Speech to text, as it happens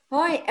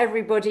Hi,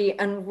 everybody,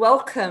 and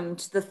welcome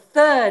to the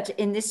third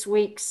in this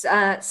week's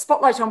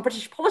Spotlight on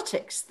British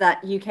Politics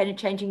that UK and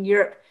Changing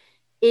Europe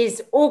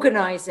is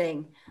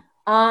organising.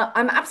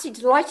 I'm absolutely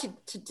delighted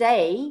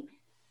today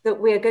that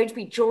we're going to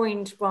be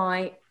joined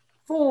by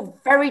four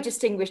very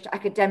distinguished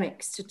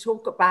academics to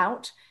talk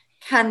about,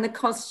 can the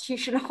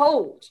Constitution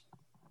hold?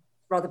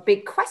 Rather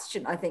big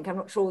question, I think. I'm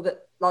not sure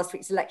that last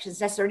week's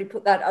elections necessarily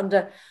put that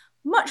under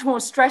much more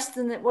stress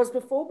than it was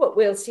before, but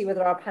we'll see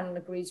whether our panel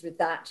agrees with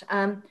that.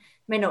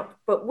 May not.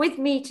 But with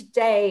me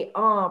today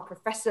are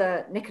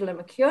Professor Nicola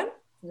McEwen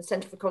from the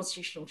Centre for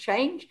Constitutional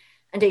Change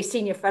and a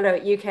Senior Fellow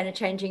at UK and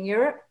Changing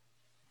Europe,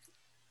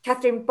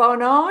 Catherine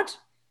Barnard,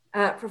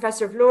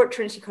 Professor of Law at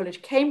Trinity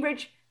College,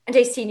 Cambridge, and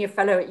a Senior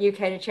Fellow at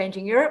UK and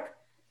Changing Europe,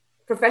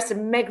 Professor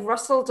Meg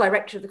Russell,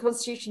 Director of the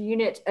Constitution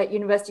Unit at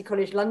University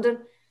College London,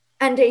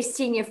 and a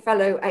Senior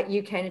Fellow at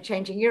UK and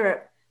Changing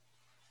Europe.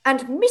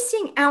 And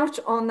missing out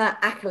on that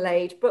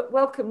accolade, but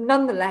welcome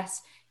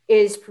nonetheless,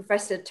 is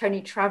Professor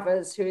Tony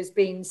Travers, who has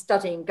been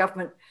studying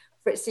government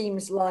for, it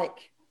seems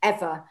like,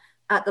 ever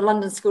at the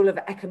London School of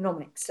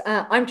Economics.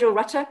 I'm Jill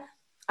Rutter.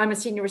 I'm a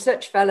Senior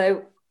Research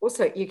Fellow,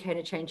 also at UK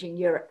and Changing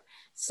Europe.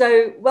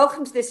 So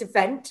welcome to this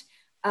event.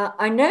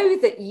 I know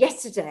that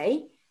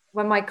yesterday,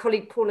 when my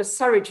colleague Paula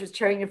Surridge was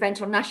chairing an event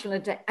on national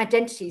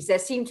identities, there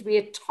seemed to be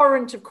a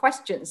torrent of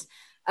questions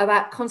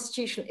about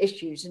constitutional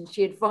issues, and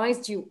she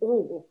advised you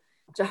all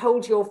to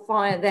hold your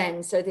fire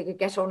then so they could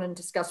get on and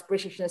discuss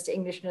Britishness,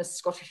 Englishness,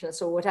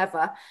 Scottishness, or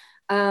whatever.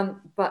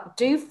 But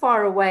do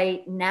fire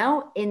away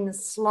now in the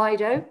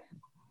Slido.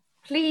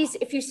 Please,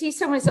 if you see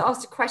someone who's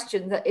asked a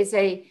question that is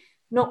a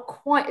not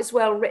quite as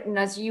well written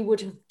as you would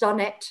have done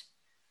it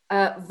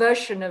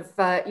version of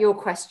your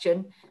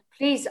question,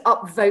 please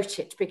upvote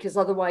it, because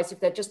otherwise, if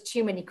there are just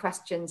too many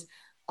questions,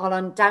 I'll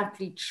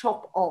undoubtedly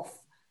chop off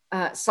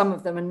some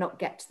of them and not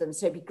get to them.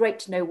 So it'd be great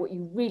to know what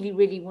you really,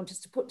 really want us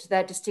to put to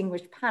their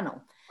distinguished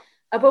panel.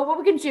 But what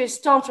we're going to do is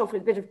start off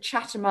with a bit of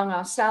chat among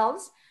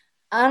ourselves.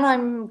 And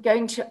I'm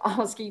going to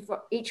ask you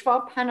for each of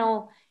our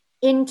panel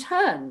in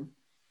turn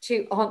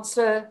to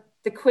answer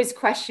the quiz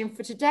question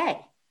for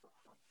today.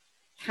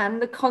 Can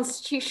the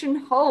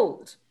Constitution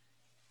hold?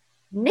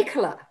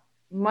 Nicola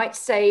might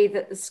say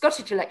that the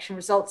Scottish election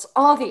results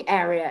are the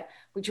area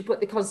which will put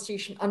the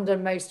Constitution under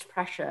most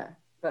pressure.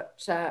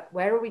 But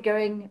where are we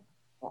going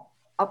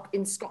up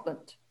in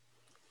Scotland?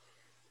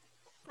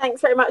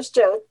 Thanks very much,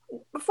 Jill.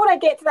 Before I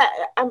get to that,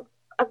 I'm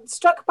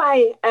struck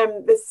by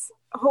this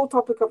whole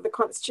topic of the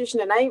Constitution,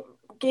 and I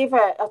gave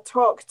a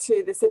talk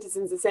to the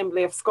Citizens'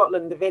 Assembly of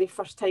Scotland the very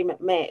first time it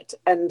met,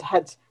 and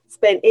had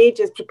spent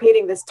ages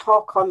preparing this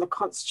talk on the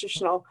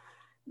constitutional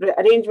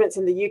arrangements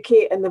in the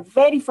UK, and the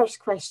very first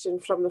question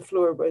from the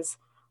floor was,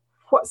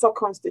 what's a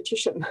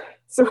constitution?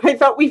 So I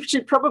thought we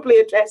should probably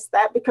address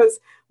that, because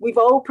we've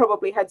all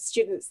probably had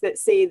students that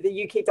say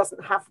the UK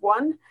doesn't have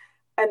one.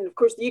 And of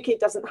course, the UK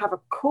doesn't have a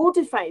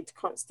codified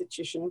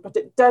constitution, but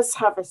it does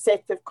have a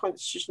set of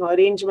constitutional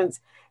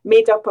arrangements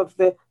made up of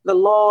the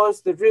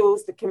laws, the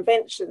rules, the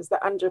conventions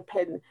that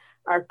underpin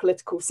our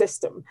political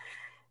system.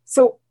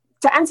 So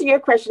to answer your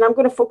question, I'm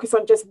going to focus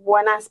on just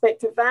one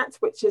aspect of that,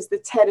 which is the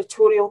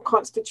territorial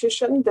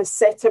constitution, the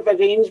set of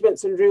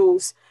arrangements and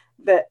rules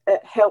that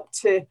help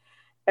to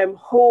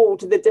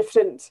hold the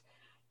different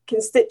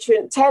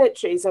constituent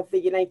territories of the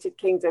United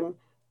Kingdom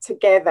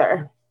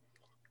together.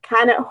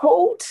 Can it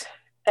hold?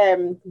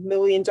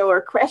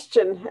 $1,000,000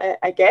 question,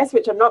 I guess,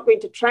 which I'm not going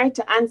to try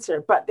to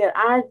answer, but there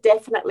are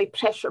definitely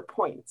pressure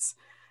points.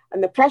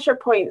 And the pressure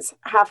points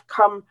have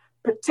come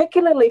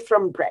particularly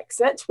from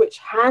Brexit, which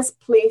has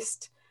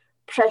placed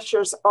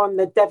pressures on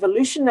the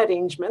devolution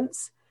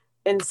arrangements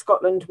in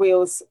Scotland,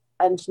 Wales,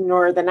 and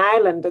Northern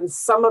Ireland, and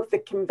some of the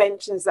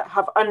conventions that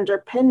have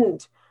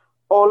underpinned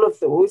all of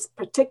those,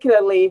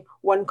 particularly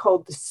one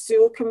called the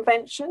Sewell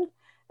Convention,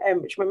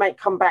 which we might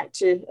come back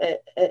to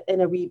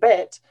in a wee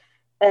bit.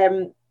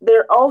 There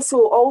are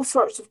also all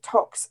sorts of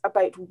talks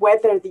about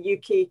whether the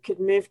UK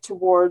could move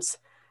towards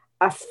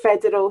a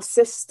federal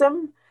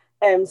system,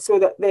 so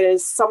that there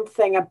is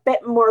something a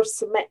bit more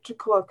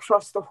symmetrical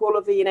across the whole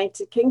of the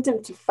United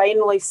Kingdom to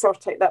finally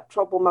sort out that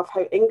problem of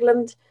how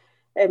England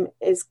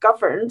is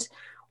governed.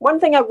 One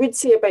thing I would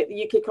say about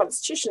the UK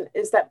Constitution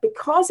is that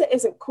because it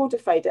isn't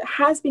codified, it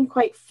has been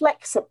quite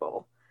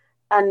flexible.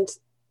 And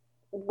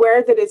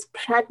where there is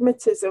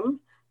pragmatism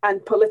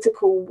and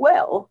political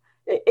will,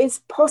 it is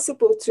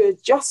possible to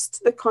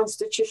adjust the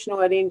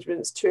constitutional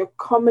arrangements to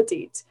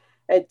accommodate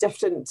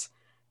different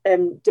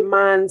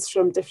demands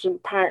from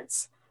different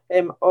parts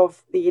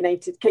of the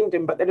United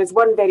Kingdom. But there is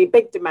one very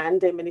big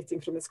demand emanating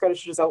from the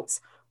Scottish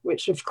results,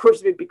 which of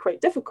course would be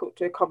quite difficult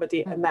to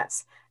accommodate, and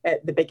that's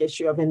the big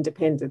issue of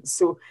independence.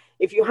 So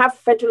if you have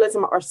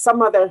federalism or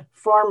some other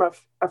form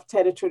of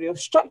territorial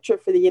structure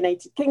for the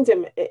United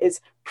Kingdom, it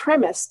is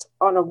premised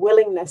on a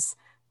willingness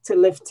to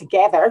live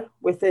together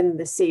within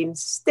the same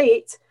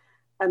state,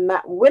 and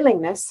that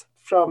willingness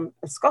from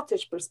a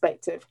Scottish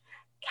perspective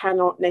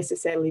cannot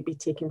necessarily be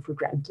taken for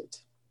granted.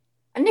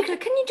 And Nicola,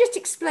 can you just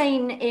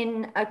explain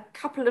in a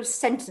couple of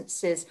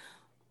sentences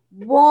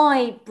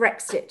why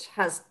Brexit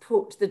has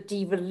put the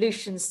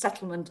devolution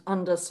settlement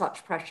under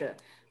such pressure.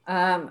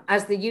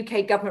 As the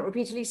UK government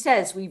repeatedly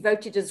says, we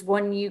voted as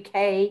one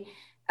UK,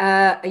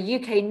 a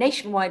UK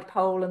nationwide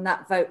poll, and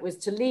that vote was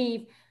to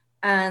leave,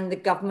 and the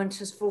government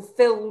has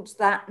fulfilled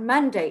that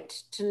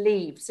mandate to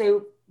leave.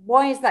 So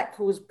why has that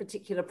caused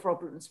particular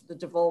problems for the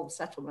devolved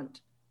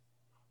settlement?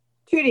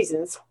 Two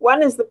reasons.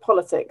 One is the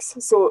politics.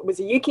 So it was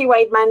a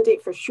UK-wide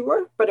mandate for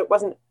sure, but it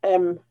wasn't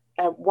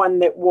one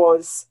that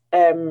was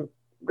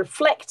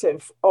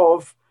reflective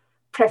of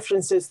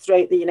preferences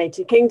throughout the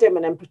United Kingdom,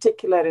 and in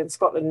particular in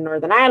Scotland and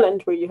Northern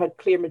Ireland, where you had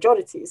clear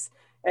majorities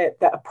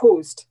that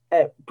opposed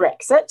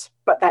Brexit,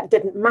 but that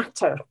didn't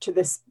matter to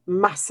this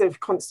massive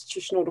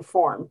constitutional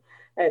reform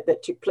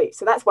that took place.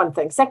 So that's one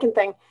thing. Second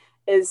thing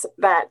is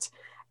that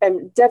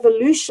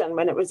devolution,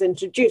 when it was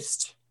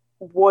introduced,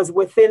 was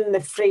within the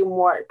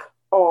framework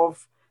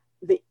of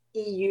the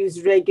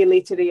EU's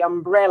regulatory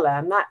umbrella,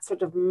 and that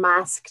sort of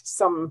masked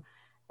some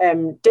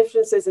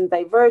differences and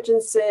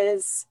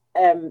divergences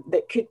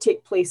that could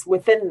take place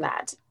within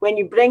that. When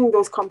you bring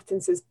those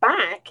competences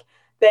back,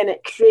 then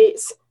it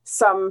creates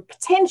some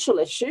potential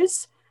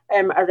issues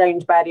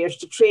around barriers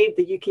to trade,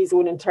 the UK's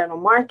own internal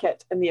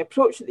market, and the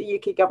approach that the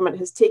UK government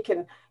has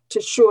taken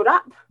to shore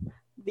up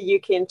the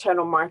UK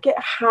internal market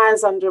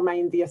has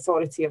undermined the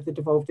authority of the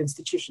devolved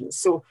institutions.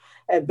 So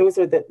those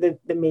are the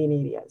main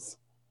areas.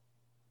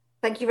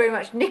 Thank you very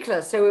much,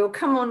 Nicola. So we'll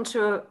come on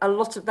to a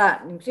lot of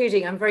that,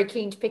 including I'm very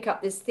keen to pick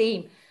up this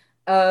theme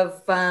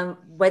of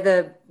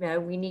whether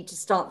we need to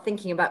start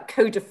thinking about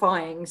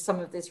codifying some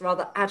of this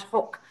rather ad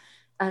hoc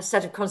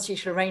set of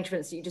constitutional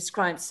arrangements that you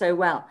described so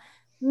well.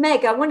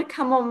 Meg, I want to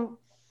come on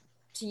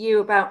to you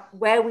about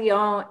where we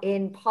are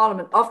in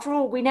Parliament. After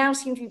all, we now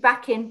seem to be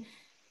back in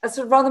a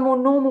sort of rather more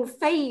normal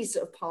phase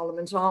of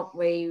Parliament, aren't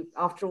we,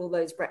 after all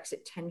those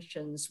Brexit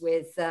tensions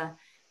with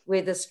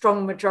a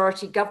strong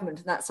majority government.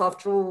 And that's,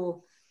 after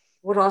all,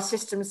 what our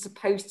system is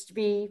supposed to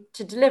be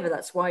to deliver.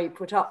 That's why you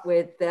put up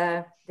with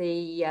the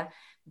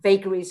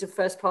vagaries of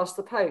first past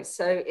the post.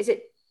 So is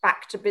it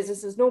back to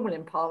business as normal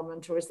in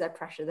Parliament, or is there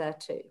pressure there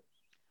too?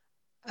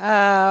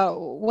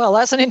 Well,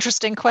 that's an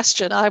interesting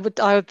question.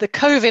 The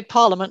COVID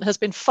Parliament has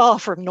been far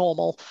from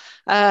normal.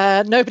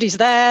 Nobody's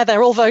there.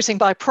 They're all voting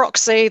by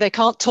proxy. They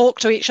can't talk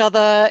to each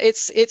other.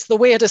 It's the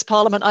weirdest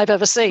Parliament I've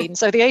ever seen.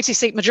 So the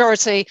 80-seat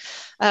majority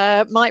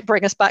might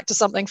bring us back to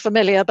something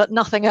familiar, but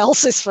nothing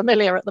else is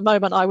familiar at the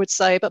moment, I would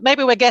say. But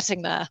maybe we're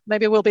getting there.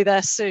 Maybe we'll be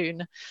there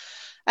soon.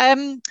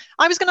 I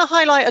was going to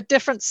highlight a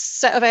different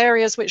set of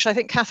areas, which I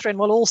think Catherine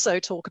will also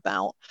talk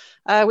about,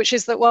 which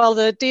is that while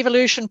the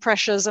devolution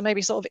pressures are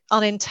maybe sort of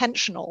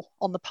unintentional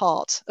on the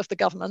part of the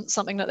government,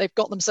 something that they've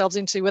got themselves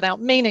into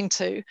without meaning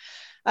to,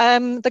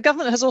 the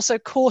government has also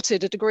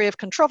courted a degree of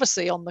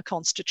controversy on the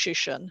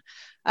Constitution.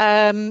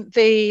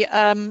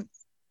 The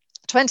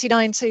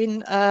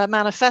 2019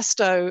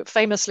 manifesto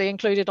famously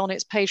included on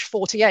its page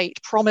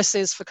 48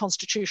 promises for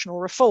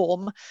constitutional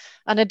reform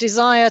and a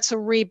desire to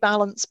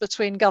rebalance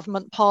between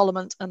government,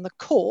 parliament and the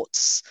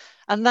courts.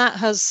 And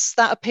that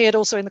appeared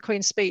also in the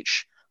Queen's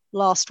speech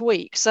last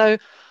week. So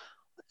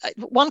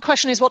one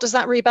question is, what does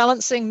that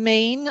rebalancing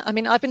mean? I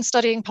mean, I've been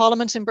studying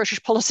Parliament in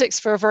British politics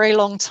for a very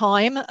long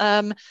time,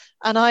 and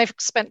I've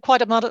spent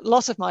quite a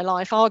lot of my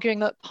life arguing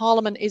that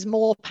Parliament is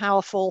more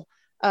powerful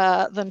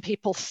than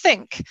people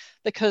think,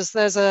 because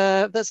there's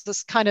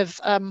this kind of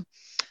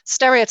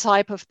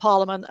stereotype of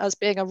Parliament as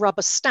being a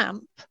rubber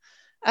stamp.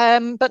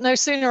 But no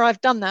sooner I've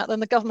done that than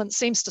the government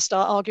seems to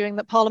start arguing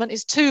that Parliament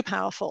is too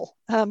powerful.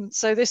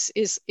 So this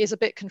is a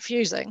bit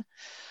confusing.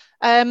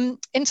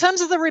 In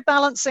terms of the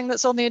rebalancing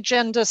that's on the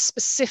agenda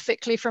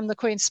specifically from the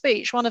Queen's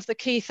speech, one of the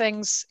key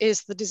things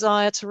is the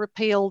desire to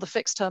repeal the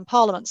Fixed Term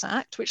Parliaments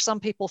Act, which some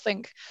people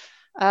think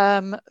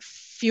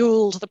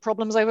fueled the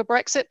problems over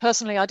Brexit.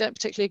 Personally, I don't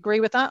particularly agree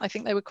with that. I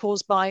think they were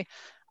caused by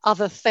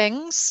other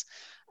things.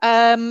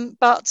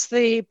 But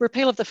the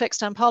repeal of the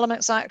Fixed Term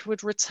Parliaments Act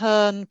would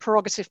return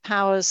prerogative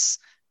powers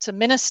to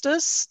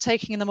ministers,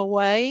 taking them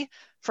away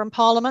from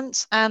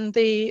Parliament. And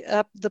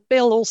the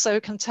bill also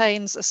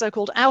contains a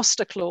so-called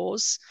ouster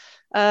clause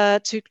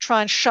to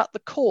try and shut the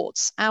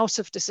courts out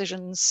of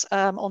decisions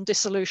on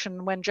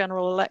dissolution when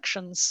general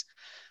elections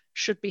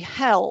should be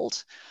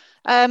held.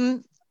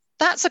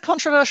 That's a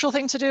controversial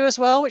thing to do as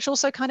well, which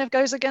also kind of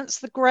goes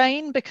against the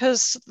grain,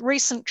 because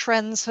recent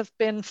trends have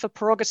been for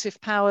prerogative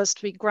powers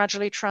to be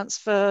gradually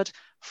transferred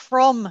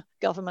from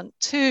government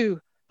to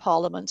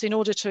Parliament in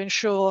order to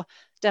ensure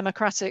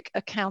democratic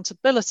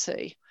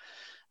accountability.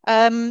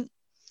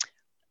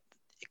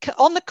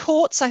 On the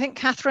courts, I think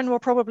Catherine will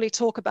probably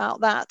talk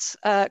about that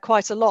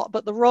quite a lot,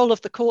 but the role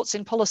of the courts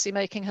in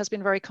policymaking has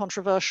been very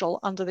controversial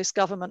under this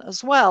government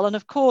as well. And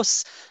of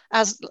course,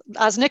 as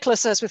Nicola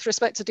says with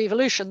respect to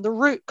devolution, the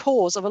root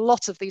cause of a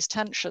lot of these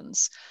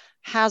tensions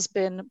has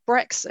been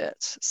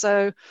Brexit.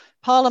 So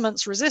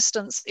Parliament's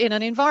resistance in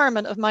an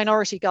environment of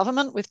minority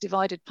government with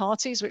divided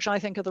parties, which I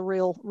think are the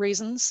real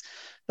reasons,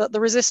 but the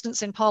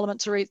resistance in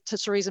Parliament to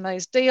Theresa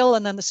May's deal,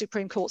 and then the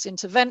Supreme Court's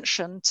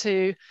intervention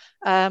to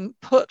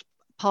put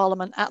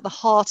Parliament at the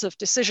heart of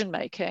decision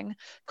making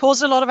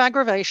caused a lot of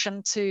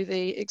aggravation to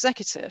the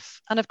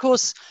executive. And of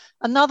course,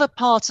 another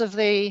part of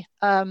the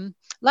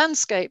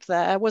landscape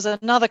there was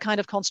another kind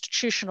of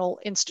constitutional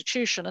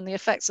institution and the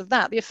effects of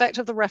that, the effect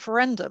of the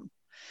referendum.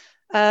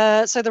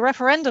 So the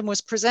referendum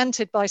was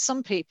presented by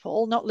some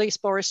people, not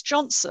least Boris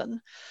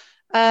Johnson,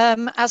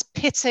 as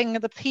pitting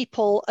the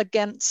people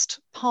against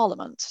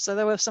Parliament. So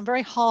there were some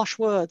very harsh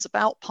words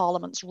about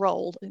Parliament's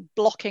role in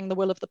blocking the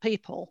will of the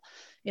people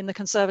in the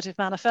Conservative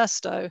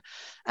manifesto.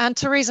 And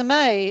Theresa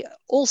May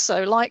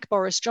also, like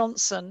Boris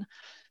Johnson,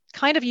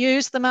 kind of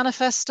used the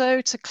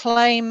manifesto to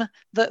claim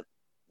that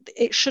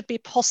it should be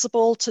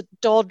possible to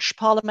dodge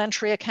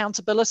parliamentary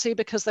accountability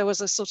because there was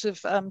a sort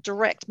of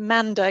direct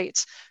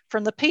mandate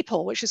from the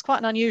people, which is quite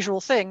an unusual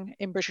thing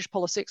in British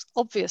politics,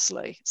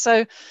 obviously.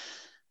 So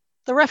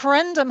the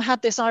referendum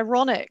had this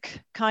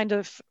ironic kind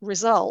of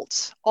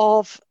result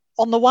of,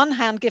 on the one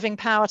hand, giving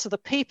power to the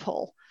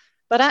people,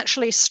 but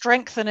actually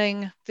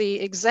strengthening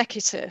the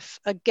executive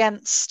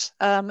against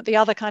the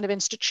other kind of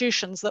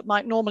institutions that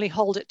might normally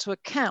hold it to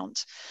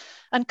account.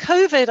 And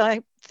COVID, I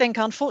think,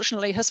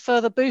 unfortunately, has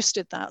further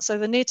boosted that. So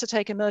the need to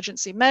take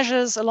emergency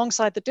measures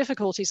alongside the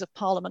difficulties of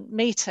Parliament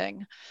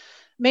meeting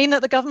mean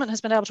that the government has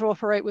been able to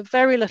operate with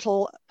very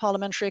little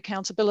parliamentary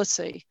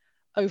accountability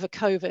over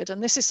COVID.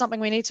 And this is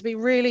something we need to be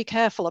really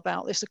careful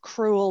about, this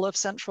accrual of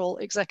central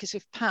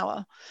executive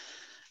power.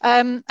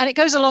 And it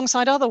goes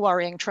alongside other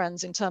worrying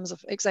trends in terms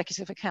of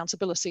executive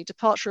accountability: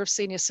 departure of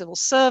senior civil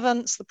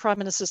servants, the Prime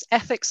Minister's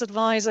ethics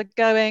advisor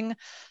going,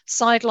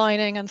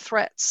 sidelining and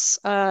threats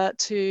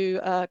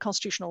to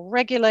constitutional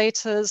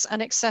regulators,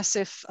 and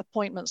excessive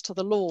appointments to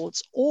the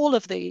Lords. All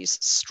of these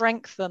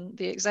strengthen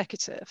the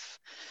executive.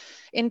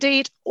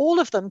 Indeed, all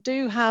of them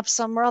do have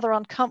some rather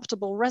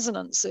uncomfortable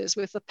resonances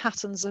with the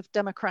patterns of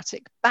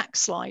democratic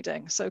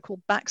backsliding,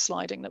 so-called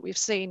backsliding, that we've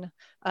seen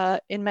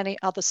in many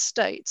other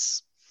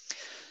states.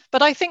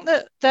 But I think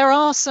that there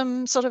are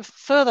some sort of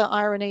further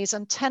ironies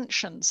and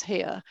tensions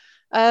here.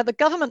 The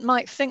government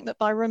might think that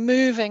by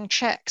removing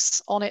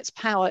checks on its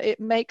power, it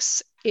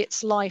makes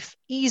its life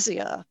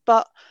easier.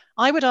 But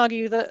I would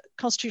argue that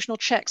constitutional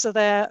checks are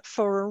there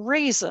for a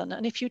reason.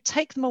 And if you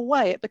take them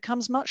away, it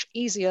becomes much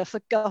easier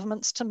for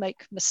governments to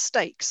make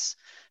mistakes.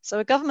 So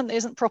a government that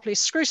isn't properly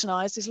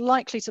scrutinized is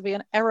likely to be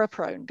an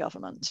error-prone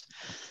government.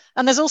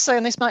 And there's also,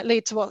 and this might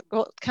lead to what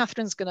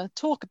Catherine's going to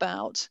talk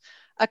about,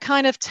 a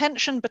kind of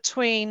tension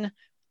between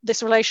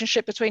this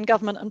relationship between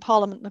government and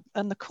Parliament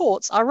and the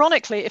courts.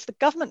 Ironically, if the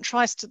government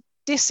tries to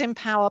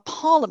disempower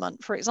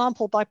Parliament, for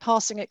example, by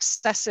passing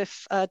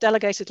excessive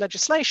delegated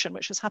legislation,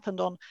 which has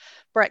happened on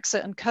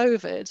Brexit and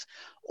COVID,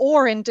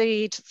 or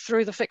indeed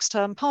through the Fixed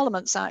Term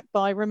Parliaments Act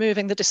by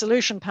removing the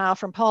dissolution power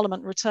from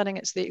Parliament, returning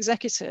it to the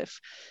executive,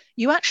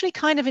 you actually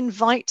kind of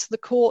invite the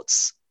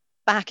courts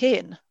back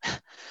in.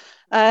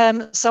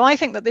 So I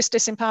think that this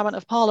disempowerment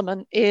of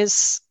Parliament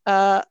is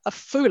a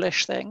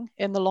foolish thing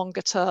in the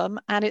longer term,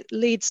 and it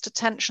leads to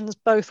tensions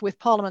both with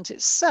Parliament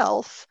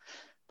itself,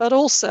 but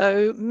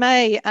also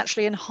may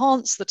actually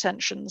enhance the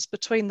tensions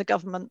between the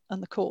government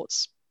and the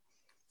courts.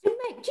 Do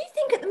you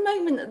think at the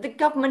moment that the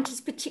government is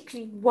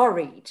particularly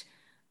worried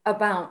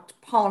about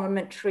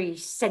parliamentary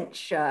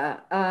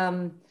censure,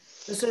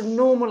 the sort of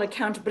normal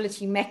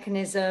accountability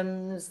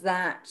mechanisms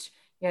that,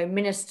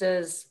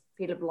 ministers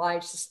feel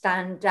obliged to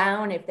stand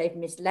down if they've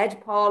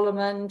misled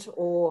Parliament,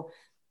 or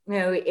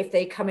if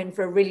they come in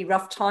for a really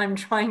rough time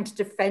trying to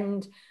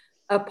defend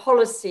a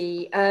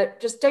policy,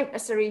 just don't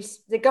necessarily,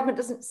 the government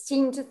doesn't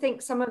seem to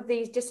think some of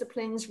these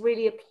disciplines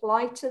really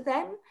apply to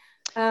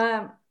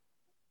them?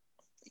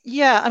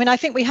 Yeah, I mean, I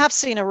think we have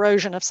seen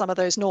erosion of some of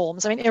those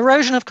norms. I mean,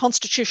 erosion of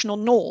constitutional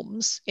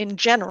norms in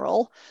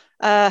general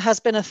has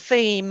been a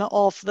theme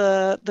of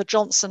the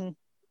Johnson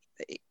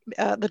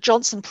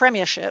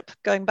premiership,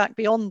 going back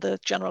beyond the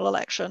general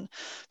election.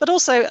 But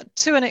also,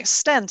 to an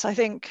extent, I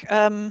think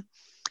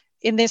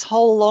in this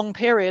whole long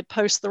period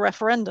post the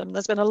referendum,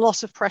 there's been a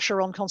lot of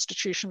pressure on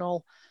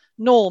constitutional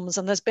norms,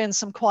 and there's been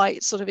some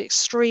quite sort of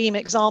extreme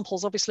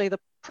examples. Obviously, the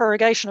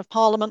prorogation of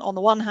Parliament on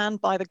the one hand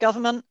by the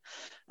government,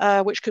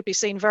 which could be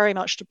seen very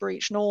much to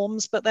breach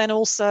norms, but then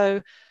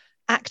also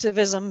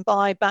activism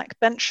by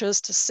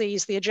backbenchers to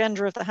seize the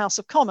agenda of the House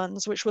of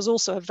Commons, which was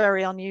also a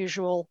very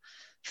unusual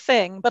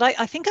thing. But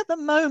I think at the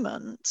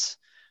moment,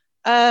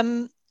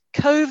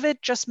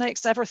 COVID just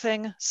makes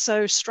everything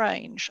so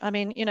strange. I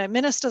mean,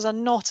 ministers are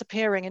not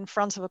appearing in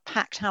front of a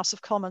packed House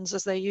of Commons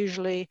as they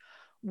usually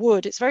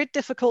would. It's very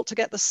difficult to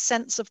get the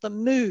sense of the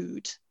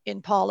mood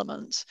in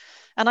Parliament.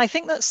 And I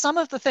think that some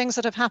of the things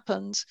that have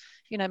happened,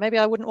 maybe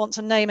I wouldn't want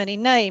to name any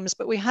names,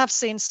 but we have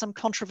seen some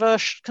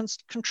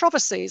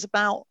controversies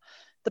about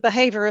the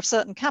behavior of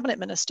certain cabinet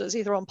ministers,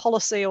 either on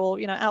policy or,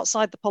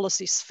 outside the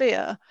policy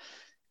sphere.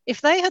 If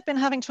they had been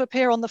having to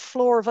appear on the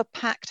floor of a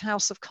packed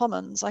House of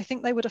Commons, I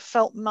think they would have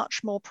felt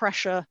much more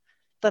pressure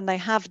than they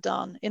have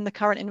done in the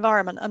current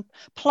environment. And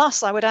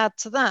plus, I would add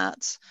to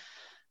that,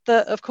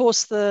 of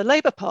course, the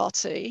Labour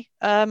Party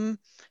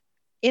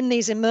in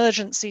these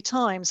emergency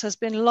times has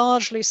been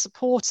largely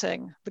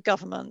supporting the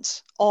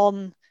government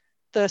on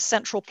the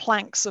central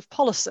planks of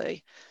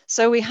policy.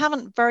 So we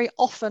haven't very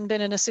often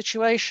been in a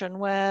situation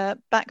where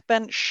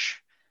backbench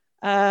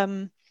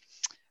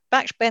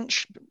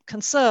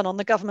concern on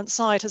the government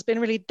side has been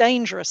really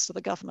dangerous to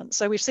the government.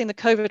 So we've seen the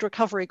COVID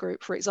recovery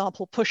group, for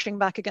example, pushing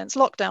back against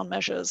lockdown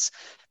measures.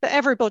 But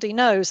everybody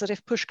knows that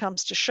if push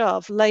comes to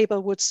shove, Labour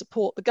would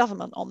support the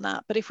government on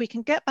that. But if we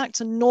can get back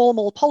to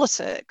normal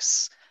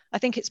politics, I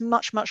think it's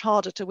much, much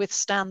harder to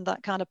withstand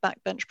that kind of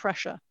backbench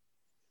pressure.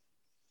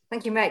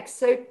 Thank you, Meg.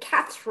 So,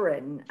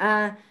 Catherine,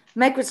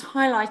 Meg was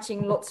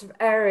highlighting lots of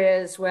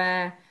areas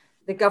where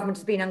the government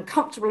has been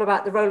uncomfortable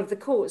about the role of the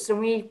courts. And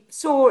we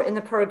saw in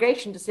the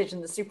prorogation decision,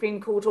 the Supreme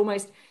Court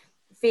almost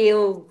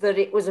feel that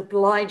it was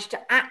obliged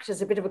to act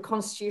as a bit of a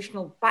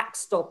constitutional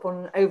backstop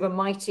on an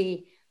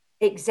overmighty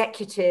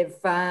executive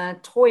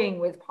toying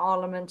with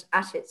Parliament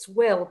at its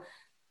will,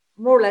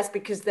 more or less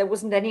because there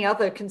wasn't any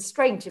other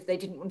constraint if they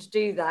didn't want to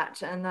do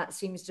that. And that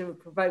seems to have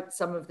provoked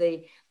some of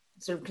the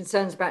sort of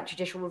concerns about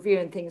judicial review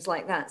and things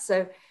like that.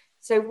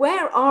 So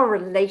where are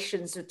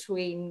relations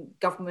between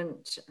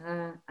government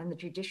and the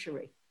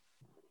judiciary?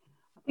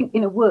 I think,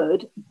 in a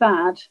word,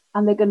 bad,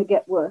 and they're going to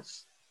get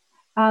worse.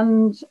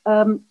 And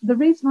the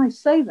reason I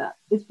say that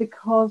is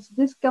because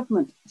this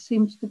government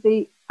seems to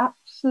be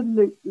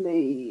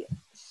absolutely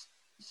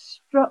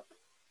struck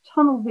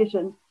tunnel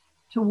vision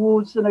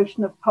towards the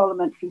notion of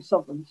parliamentary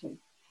sovereignty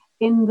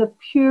in the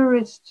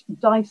purest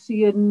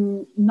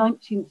Dyson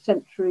 19th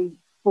century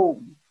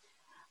form.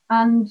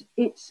 And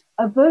it's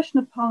a version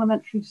of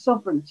parliamentary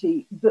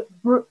sovereignty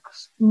that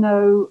brooks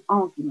no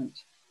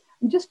argument.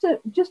 And just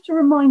to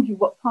remind you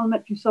what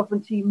parliamentary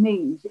sovereignty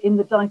means in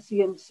the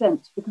Dyson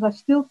sense, because I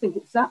still think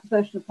it's that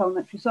version of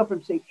parliamentary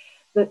sovereignty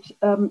that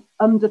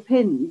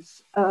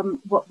underpins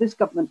what this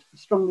government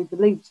strongly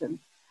believes in.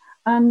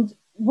 And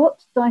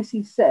what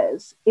Dicey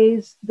says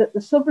is that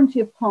the sovereignty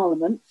of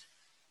Parliament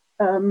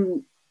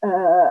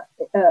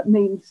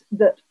means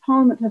that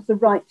Parliament has the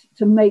right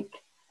to make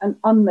and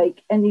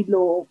unmake any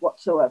law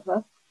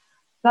whatsoever.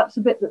 That's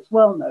a bit that's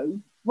well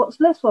known.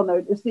 What's less well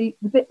known is the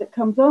bit that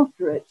comes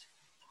after it.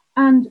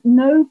 And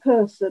no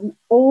person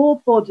or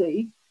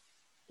body,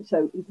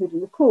 so including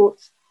the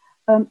courts,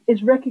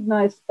 is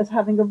recognised as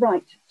having a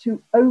right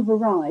to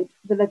override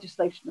the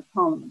legislation of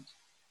Parliament.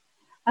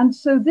 And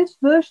so this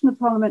version of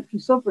parliamentary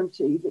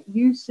sovereignty that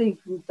you see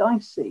from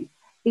Dicey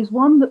is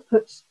one that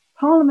puts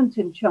Parliament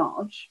in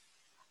charge,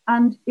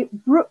 and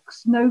it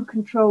brooks no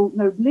control,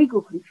 no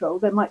legal control.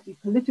 There might be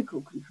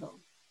political control.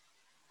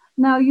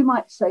 Now, you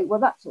might say,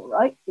 well, that's all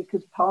right,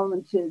 because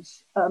Parliament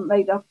is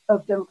made up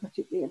of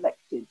democratically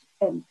elected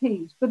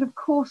MPs. But of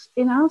course,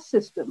 in our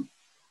system,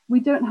 we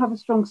don't have a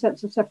strong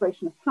sense of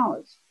separation of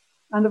powers.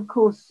 And of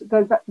course,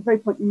 going back to the very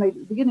point you made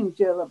at the beginning,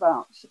 Jill,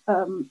 about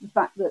the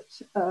fact that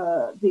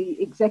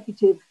the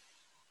executive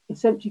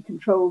essentially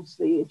controls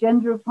the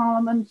agenda of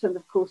Parliament, and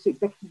of course, the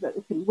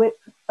executive can whip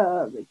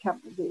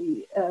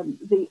the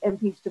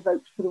MPs to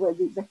vote for the way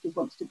the executive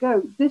wants to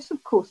go. This,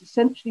 of course,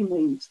 essentially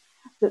means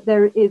that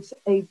there is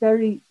a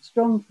very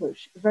strong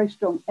push, a very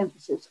strong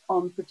emphasis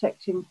on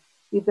protecting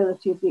the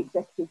ability of the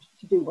executive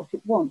to do what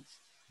it wants.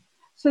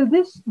 So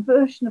this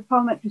version of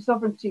parliamentary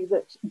sovereignty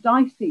that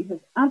Dicey has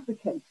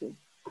advocated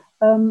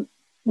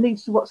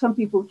leads to what some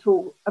people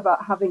talk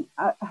about having,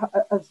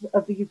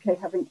 of the UK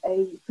having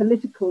a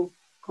political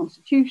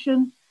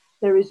constitution.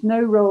 There is no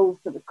role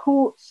for the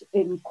courts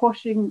in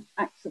quashing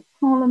acts of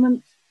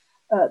Parliament.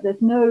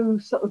 There's no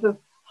sort of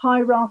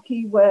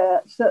hierarchy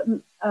where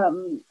certain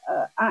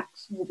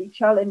acts will be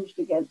challenged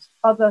against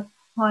other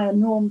higher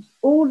norms.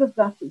 All of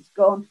that is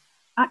gone.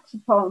 Acts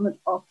of Parliament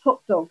are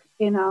top dog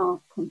in our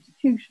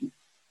constitution.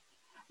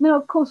 Now,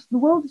 of course, the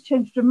world has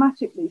changed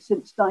dramatically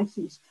since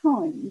Dicey's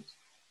times.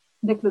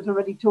 Nicola's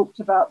already talked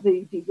about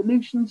the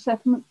devolution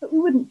settlement, but we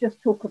wouldn't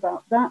just talk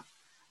about that.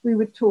 We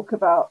would talk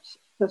about,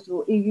 first of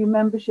all, EU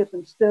membership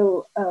and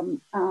still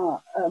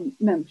our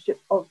membership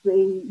of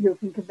the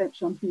European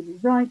Convention on Human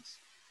Rights.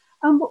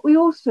 And what we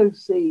also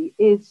see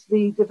is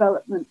the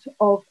development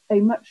of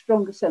a much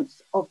stronger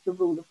sense of the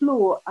rule of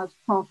law as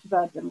part of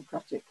our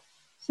democratic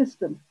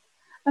system.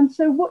 And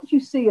so what you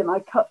see, and I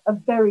cut a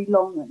very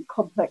long and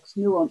complex,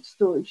 nuanced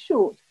story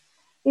short,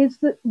 is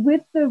that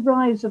with the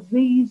rise of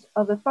these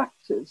other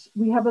factors,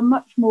 we have a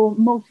much more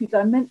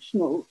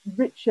multidimensional,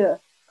 richer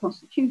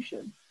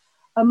constitution,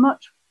 a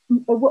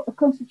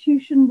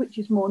constitution which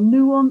is more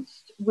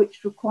nuanced,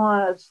 which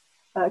requires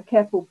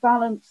careful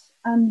balance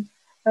and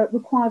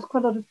requires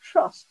quite a lot of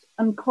trust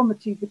and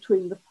comity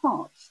between the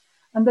parts.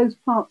 And those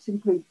parts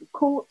include the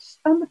courts,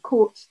 and the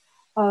courts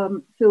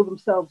feel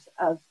themselves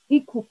as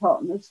equal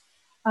partners,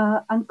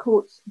 and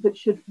courts that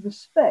should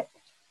respect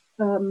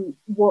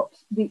what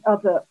the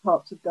other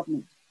parts of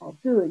government are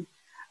doing.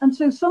 And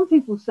so some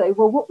people say,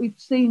 well, what we've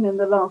seen in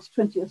the last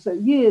 20 or so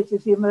years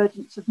is the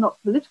emergence of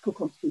not political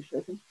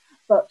constitutionalism,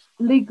 but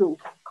legal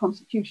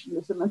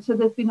constitutionalism. And so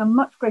there's been a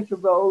much greater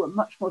role, a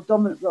much more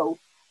dominant role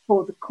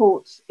for the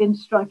courts in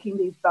striking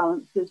these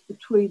balances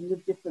between the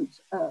different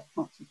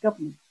parts of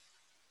government.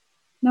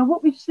 Now,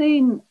 what we've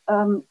seen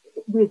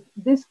with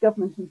this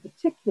government in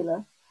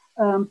particular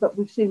But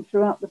we've seen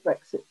throughout the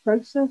Brexit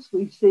process,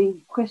 we've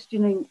seen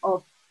questioning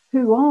of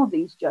who are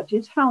these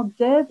judges, how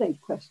dare they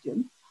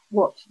question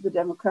what the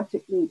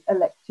democratically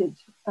elected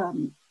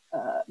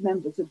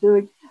members are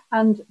doing,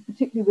 and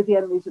particularly with the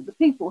Enemies of the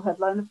People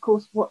headline, of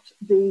course, what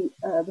the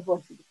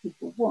voice of the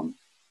people want.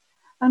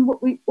 And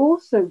what we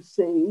also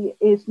see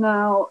is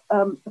now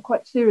a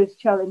quite serious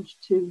challenge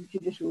to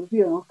judicial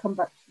review, and I'll come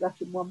back to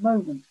that in one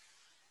moment.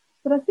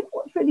 But I think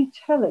what's really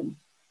telling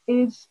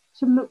is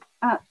to look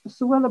at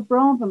Suella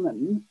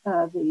Braverman,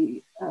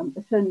 the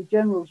Attorney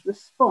General's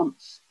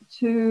response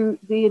to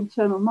the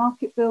Internal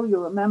Market Bill.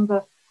 You'll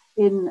remember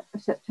in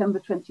September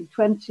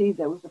 2020,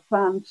 there was a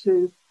plan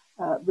to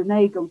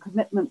renege on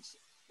commitments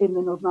in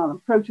the Northern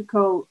Ireland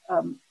Protocol,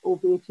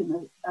 albeit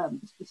in a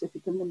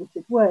specific and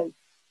limited way.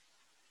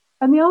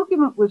 And the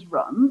argument was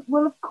run,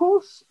 well, of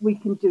course we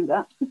can do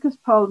that because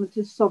Parliament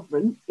is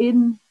sovereign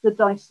in the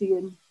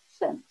Dycean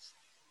sense.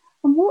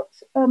 And what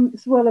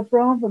Suella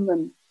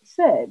Braverman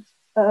said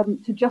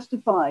to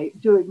justify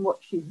doing what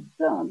she had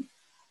done,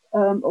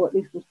 or at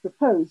least was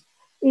proposed,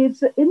 is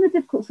that in the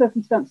difficult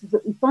circumstances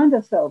that we find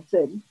ourselves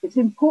in, it's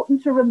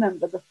important to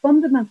remember the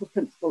fundamental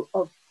principle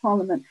of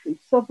parliamentary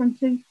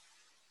sovereignty.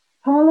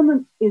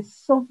 Parliament is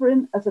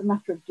sovereign as a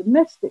matter of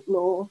domestic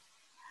law,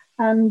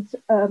 and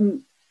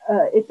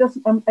it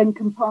doesn't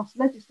encompass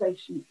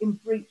legislation in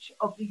breach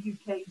of the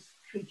UK's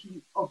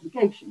treaty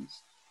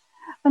obligations.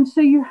 And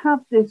so you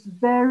have this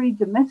very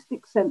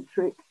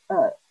domestic-centric,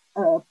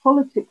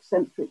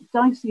 politics-centric,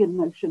 Dycean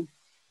notion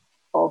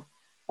of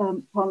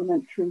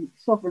parliamentary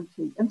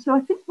sovereignty. And so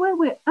I think where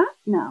we're at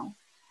now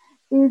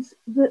is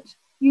that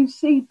you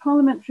see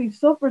parliamentary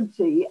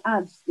sovereignty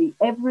as the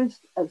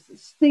Everest, as the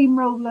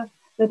steamroller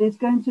that is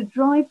going to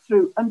drive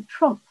through and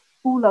trump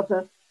all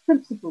other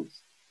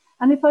principles.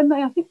 And if I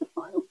may, I think the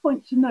final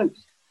point to note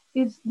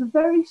is the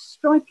very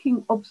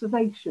striking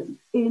observation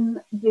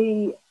in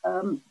the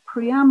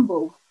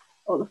preamble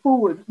or the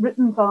foreword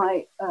written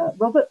by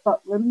Robert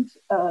Buckland,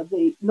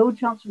 the Lord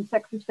Chancellor and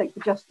Secretary of State for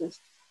Justice,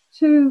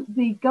 to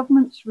the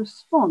government's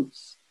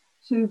response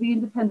to the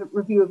independent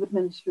review of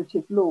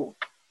administrative law.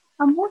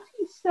 And what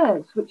he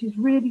says, which is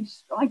really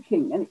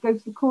striking, and it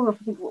goes to the core of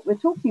I think what we're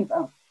talking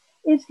about,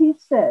 is he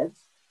says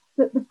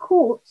that the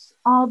courts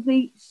are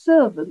the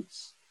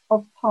servants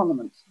of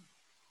Parliament.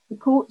 The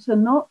courts are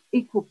not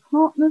equal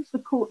partners. The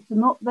courts are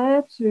not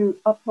there to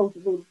uphold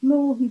the rule of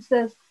law. He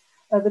says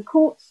the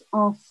courts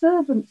are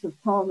servants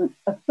of Parliament,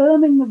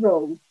 affirming the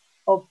role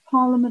of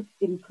Parliament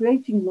in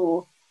creating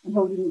law and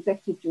holding the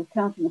executive to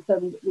account, and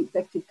affirming that the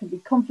executive can be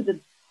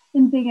confident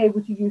in being able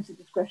to use the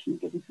discretion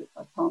given to it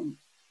by Parliament.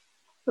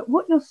 But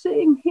what you're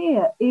seeing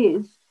here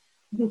is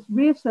this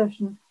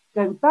reassertion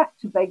going back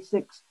to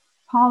basics.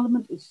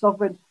 Parliament is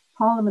sovereign,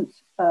 Parliament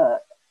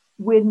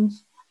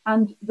wins,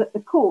 and that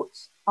the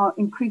courts are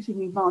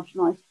increasingly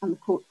marginalised and the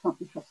courts can't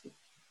be trusted.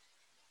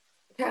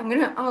 Okay, I'm going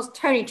to ask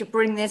Tony to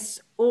bring this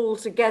all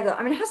together.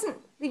 I mean, hasn't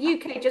the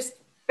UK just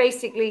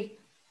basically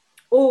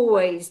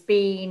always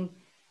been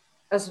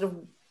a sort of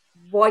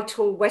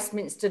Whitehall,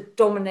 Westminster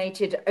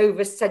dominated,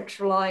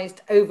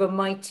 over-centralised,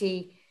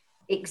 over-mighty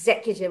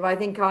executive? I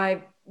think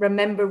I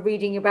remember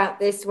reading about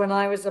this when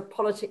I was a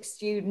politics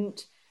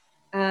student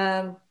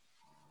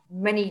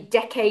many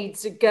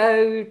decades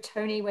ago.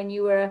 Tony, when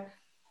you were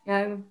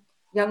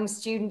young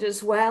student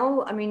as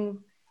well. I mean,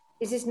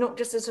 is this not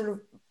just a sort of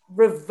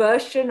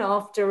reversion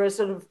after a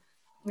sort of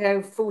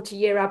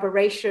 40-year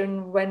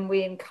aberration when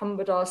we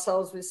encumbered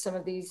ourselves with some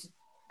of these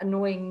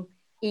annoying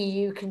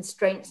EU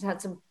constraints and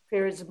had some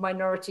periods of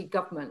minority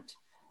government?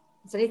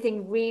 Has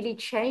anything really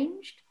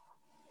changed?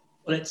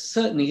 Well, it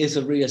certainly is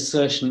a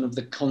reassertion of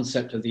the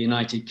concept of the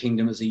United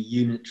Kingdom as a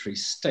unitary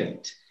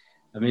state.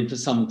 I mean, for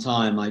some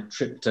time I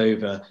tripped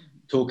over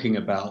talking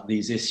about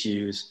these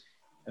issues,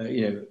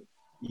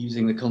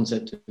 using the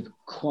concept of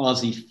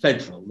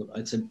quasi-federal.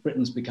 I'd say the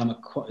UK's become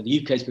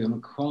a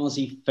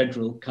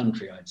quasi-federal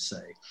country, I'd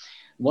say.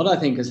 What I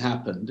think has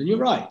happened, and you're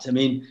right, I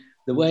mean,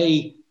 the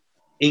way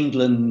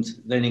England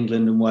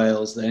and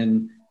Wales,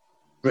 then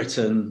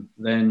Britain,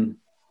 then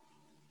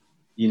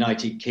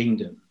United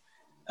Kingdom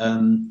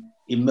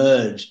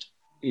emerged,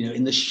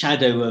 in the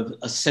shadow of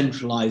a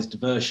centralized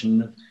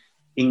version of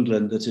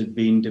England that had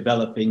been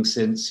developing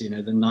since, the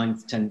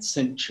 9th, 10th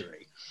century.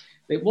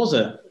 It was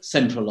a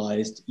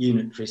centralized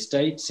unitary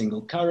state,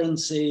 single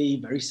currency,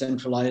 very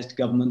centralized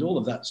government, all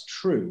of that's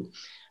true.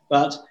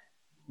 But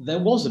there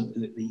was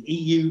the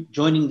EU,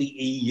 joining the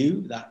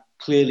EU, that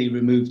clearly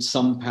removed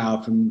some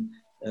power from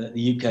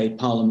the UK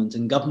Parliament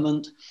and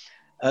government.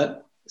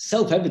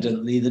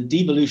 Self-evidently, the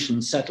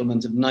devolution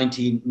settlement of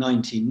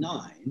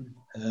 1999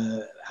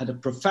 had a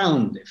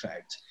profound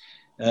effect.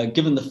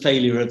 Given the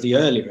failure of the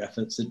earlier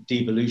efforts at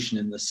devolution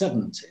in the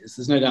 70s,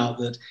 there's no doubt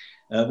that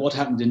what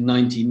happened in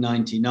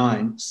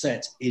 1999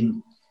 set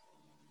in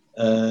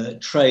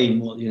train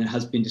what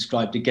has been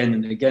described again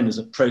and again as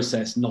a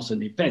process, not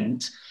an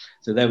event.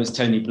 So there was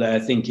Tony Blair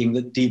thinking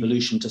that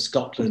devolution to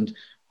Scotland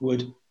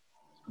would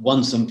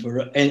once and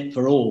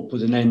for all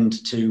put an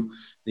end to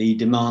the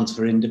demands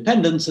for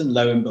independence, and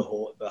lo and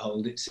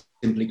behold, it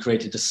simply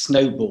created a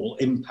snowball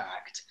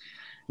impact.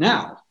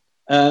 Now,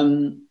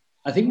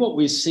 I think what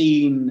we've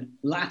seen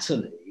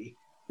latterly,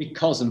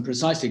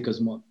 precisely because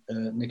of what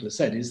Nicola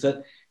said, is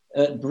that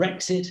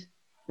Brexit,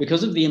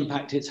 because of the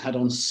impact it's had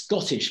on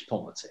Scottish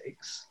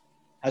politics,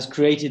 has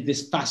created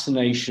this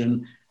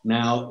fascination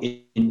now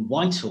in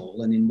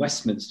Whitehall and in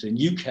Westminster, in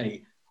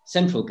UK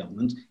central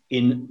government,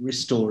 in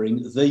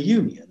restoring the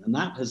Union. And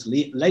that has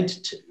led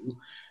to,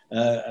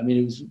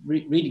 it was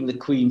reading the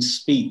Queen's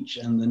speech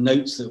and the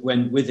notes that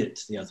went with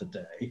it the other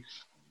day,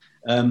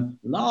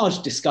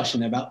 large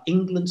discussion about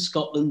England,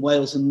 Scotland,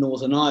 Wales and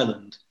Northern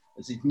Ireland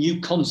as a new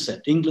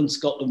concept, England,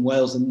 Scotland,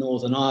 Wales and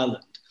Northern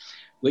Ireland,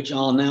 which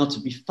are now to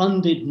be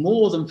funded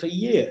more than for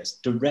years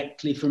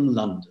directly from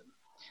London.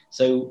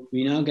 So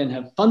we're now going to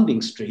have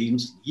funding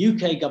streams. The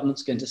UK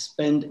government's going to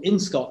spend in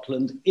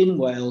Scotland, in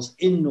Wales,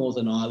 in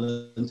Northern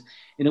Ireland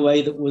in a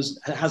way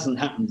that hasn't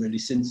happened really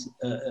since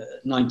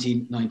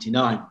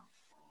 1999.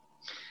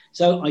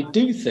 So I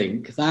do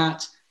think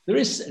that there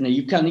is,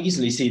 you can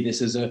easily see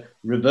this as a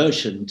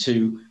reversion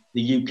to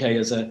the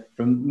UK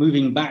from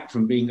moving back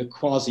from being a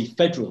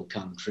quasi-federal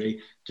country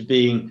to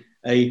being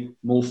a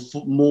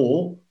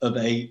more of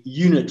a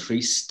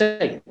unitary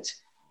state.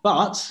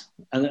 But,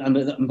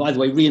 and by the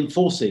way,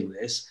 reinforcing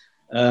this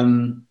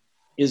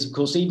is, of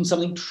course, even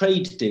something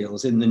trade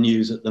deals in the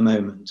news at the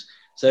moment.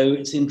 So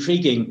it's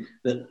intriguing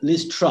that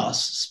Liz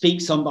Truss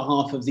speaks on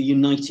behalf of the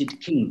United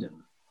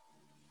Kingdom.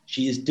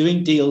 She is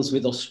doing deals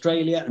with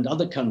Australia and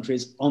other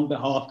countries on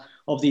behalf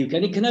of the UK.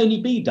 And it can only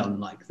be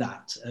done like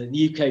that.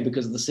 The UK,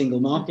 because of the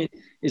single market,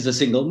 is a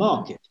single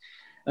market.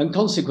 And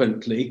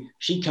consequently,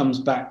 she comes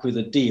back with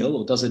a deal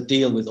or does a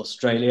deal with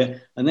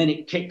Australia, and then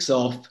it kicks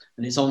off,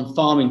 and it's on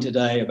Farming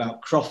Today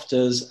about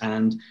crofters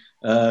and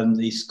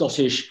the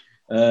Scottish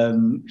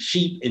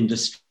sheep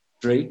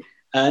industry.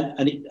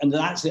 And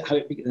that's how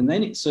it begins. And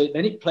then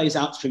it plays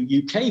out through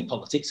UK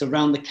politics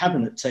around the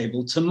cabinet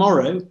table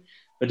tomorrow.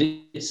 But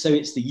it's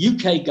the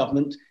UK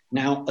government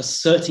now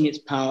asserting its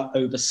power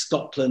over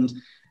Scotland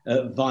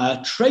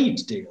via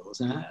trade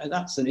deals. Now,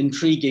 that's an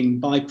intriguing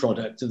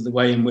byproduct of the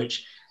way in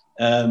which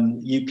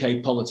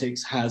UK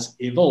politics has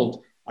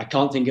evolved. I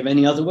can't think of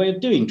any other way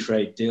of doing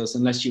trade deals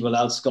unless you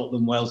allowed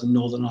Scotland, Wales and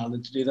Northern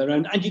Ireland to do their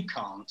own, and you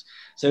can't.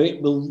 So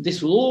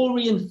this will all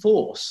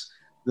reinforce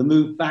the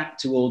move back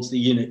towards the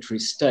unitary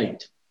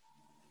state.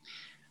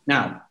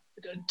 Now,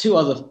 two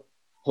other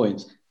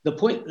points.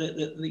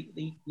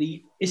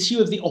 The issue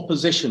of the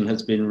opposition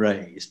has been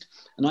raised.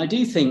 And I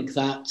do think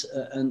that,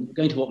 and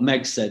going to what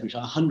Meg said, which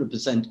I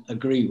 100%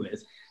 agree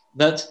with,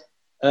 that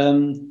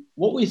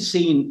what we've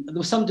seen, there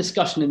was some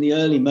discussion in the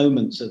early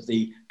moments of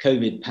the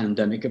COVID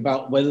pandemic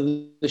about whether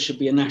there should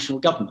be a national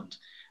government.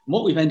 And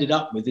what we've ended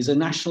up with is a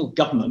national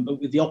government, but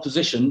with the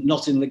opposition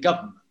not in the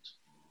government.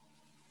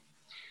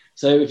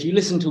 So if you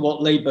listen to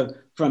what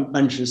Labour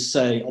frontbenchers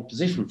say,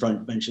 opposition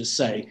frontbenchers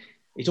say,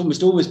 it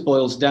almost always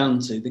boils down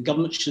to the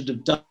government should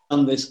have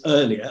done this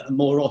earlier and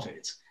more of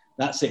it.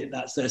 That's it.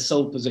 That's their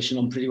sole position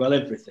on pretty well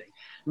everything.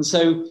 And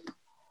so,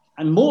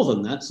 and more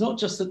than that, it's not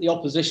just that the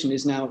opposition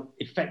is now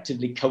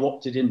effectively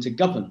co-opted into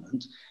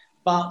government,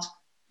 but,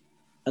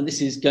 and this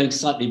is going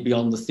slightly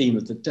beyond the theme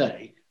of the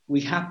day,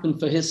 we happen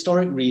for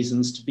historic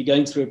reasons to be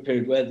going through a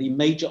period where the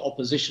major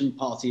opposition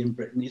party in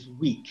Britain is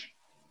weak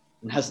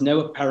and has no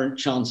apparent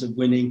chance of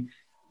winning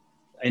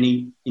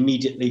any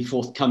immediately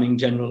forthcoming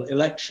general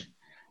election.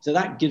 So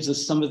that gives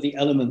us some of the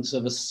elements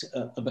of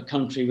a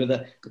country with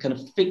a kind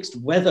of fixed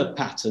weather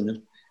pattern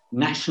of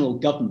national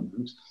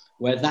government,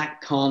 where that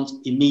can't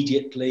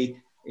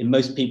immediately, in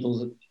most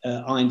people's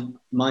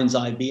mind's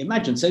eye, be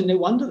imagined. So no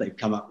wonder they've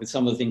come up with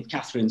some of the things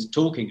Catherine's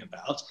talking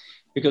about,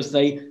 because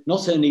they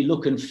not only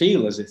look and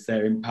feel as if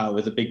they're in power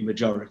with a big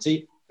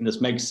majority, and as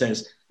Meg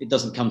says, it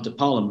doesn't come to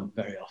Parliament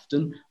very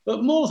often,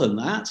 but more than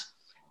that,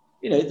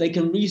 they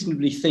can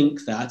reasonably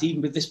think that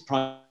even with this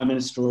Prime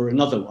Minister or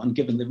another one,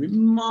 given the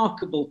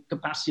remarkable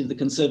capacity of the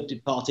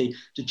Conservative Party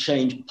to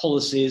change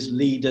policies,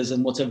 leaders,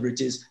 and whatever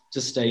it is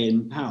to stay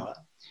in power,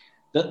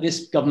 that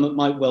this government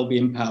might well be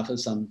in power for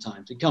some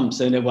time to come.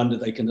 So no wonder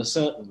they can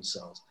assert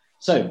themselves.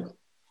 So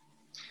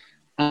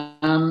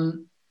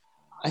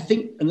I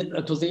think, and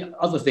of course, the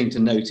other thing to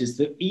note is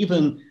that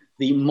even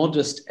the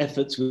modest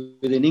efforts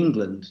within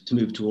England to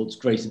move towards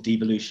greater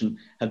devolution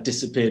have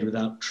disappeared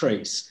without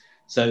trace.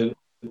 So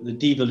the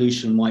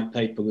devolution white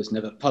paper was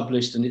never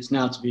published, and it's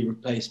now to be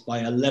replaced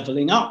by a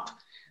levelling up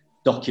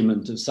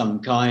document of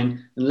some kind.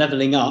 And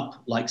levelling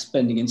up, like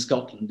spending in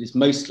Scotland, is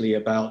mostly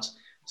about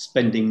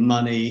spending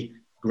money,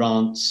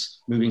 grants,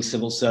 moving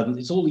civil servants.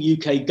 It's all the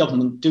UK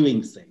government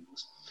doing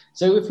things.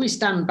 So if we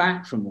stand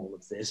back from all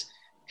of this,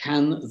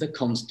 can the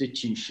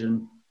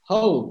Constitution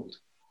hold?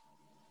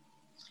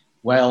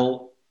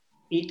 Well,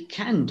 it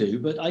can do,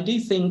 but I do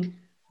think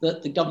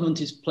that the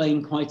government is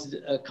playing quite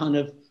a kind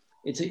of,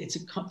 it's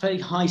a very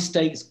high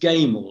stakes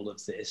game, all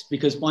of this,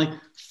 because by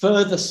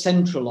further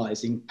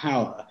centralising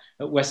power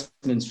at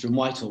Westminster and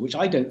Whitehall, which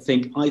I don't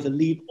think either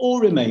Leave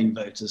or Remain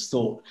voters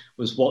thought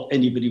was what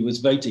anybody was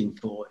voting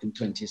for in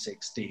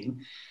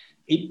 2016,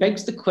 it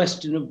begs the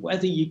question of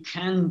whether you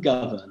can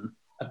govern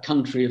a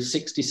country of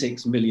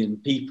 66 million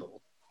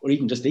people, or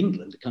even just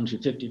England, a country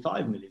of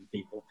 55 million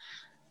people,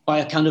 by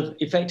a kind of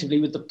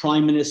effectively with the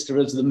Prime Minister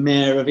as the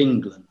Mayor of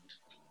England,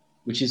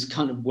 which is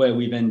kind of where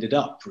we've ended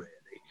up, really.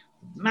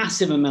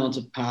 Massive amount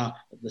of power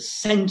at the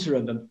centre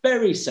of a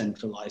very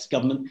centralised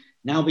government,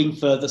 now being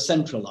further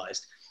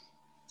centralised.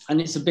 And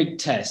it's a big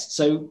test.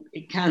 So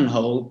it can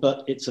hold,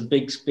 but it's a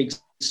big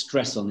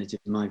stress on it,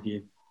 in my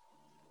view.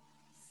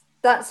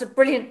 That's a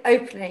brilliant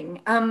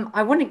opening.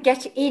 I want to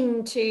get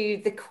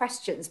into the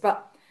questions,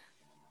 but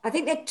I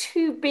think there are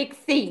two big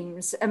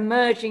themes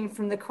emerging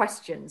from the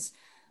questions.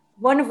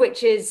 One of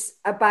which is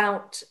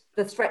about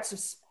the threats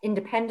of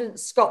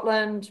independence,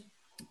 Scotland,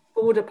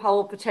 border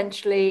poll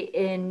potentially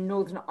in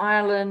Northern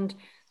Ireland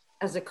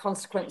as a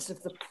consequence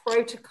of the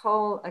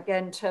protocol,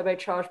 again,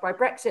 turbocharged by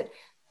Brexit.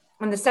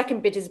 And the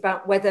second bit is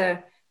about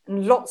whether,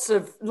 and lots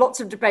of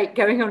debate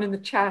going on in the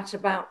chat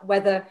about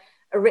whether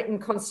a written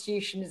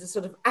constitution is a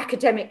sort of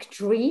academic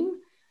dream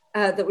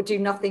that would do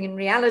nothing in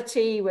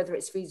reality, whether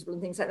it's feasible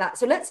and things like that.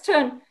 So let's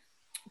turn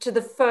to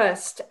the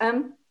first.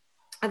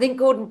 I think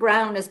Gordon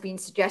Brown has been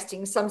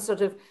suggesting some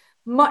sort of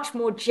much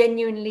more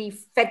genuinely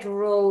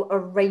federal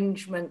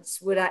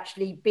arrangements would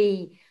actually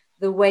be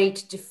the way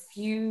to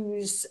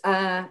diffuse,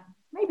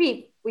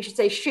 maybe we should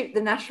say shoot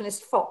the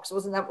nationalist fox.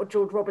 Wasn't that what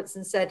George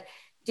Robertson said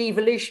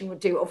devolution would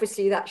do?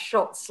 Obviously that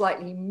shot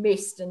slightly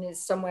missed and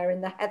is somewhere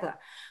in the heather.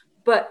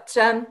 But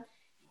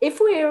if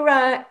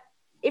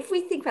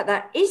we think about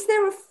that, is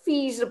there a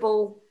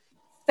feasible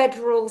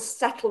federal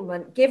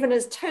settlement, given,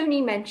 as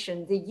Tony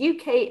mentioned, the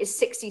UK is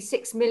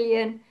 66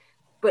 million,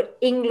 but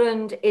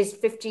England is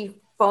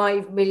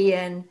 55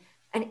 million.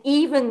 And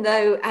even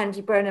though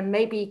Andy Burnham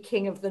may be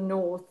king of the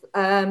north,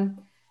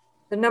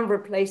 the number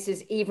of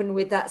places, even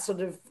with that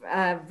sort of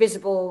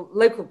visible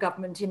local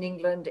government in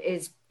England,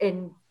 is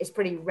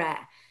pretty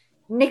rare.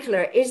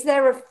 Nicola, is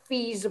there a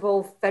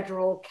feasible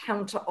federal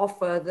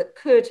counter-offer that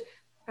could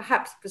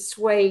perhaps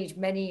persuade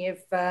many of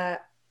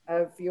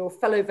your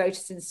fellow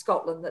voters in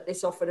Scotland that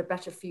this offered a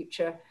better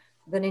future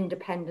than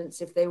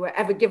independence if they were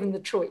ever given the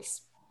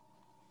choice?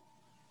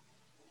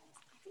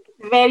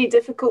 Very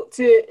difficult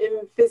to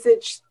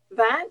envisage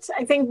that.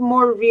 I think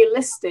more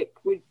realistic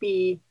would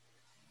be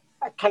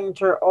a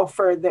counter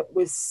offer that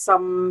was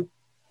something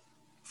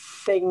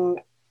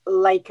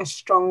like a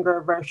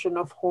stronger version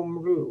of home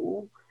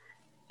rule.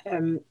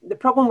 The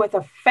problem with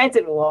a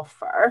federal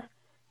offer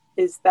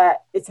is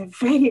that it's a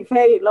very,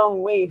 very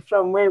long way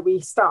from where we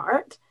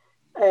start.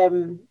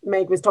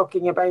 Meg was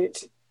talking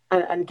about,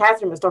 and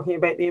Catherine was talking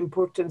about the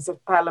importance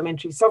of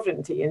parliamentary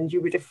sovereignty, and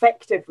you would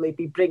effectively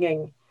be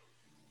bringing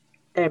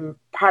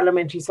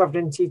parliamentary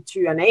sovereignty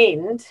to an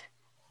end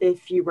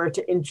if you were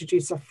to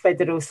introduce a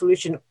federal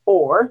solution,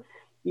 or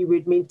you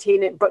would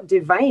maintain it but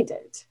divide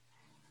it.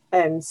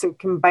 So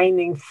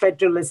combining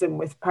federalism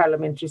with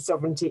parliamentary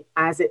sovereignty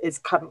as it is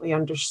currently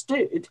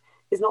understood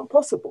is not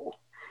possible.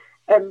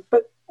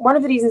 But one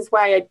of the reasons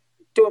why I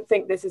don't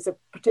think this is a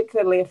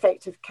particularly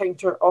effective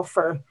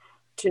counter-offer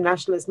to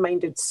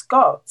nationalist-minded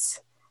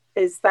Scots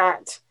is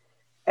that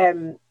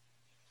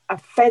a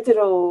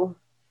federal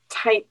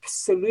type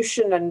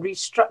solution and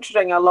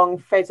restructuring along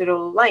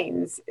federal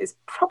lines is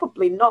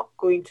probably not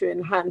going to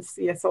enhance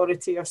the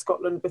authority of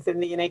Scotland within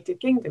the United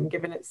Kingdom,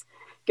 given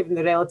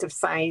the relative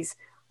size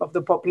of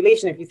the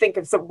population. If you think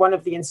of one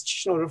of the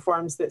institutional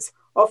reforms that's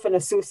often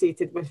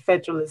associated with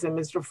federalism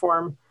is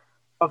reform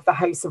of the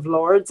House of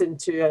Lords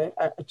into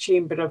a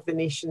chamber of the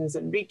nations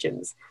and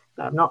regions.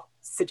 Now, I'm not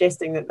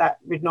suggesting that that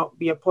would not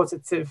be a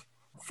positive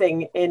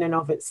thing in and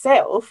of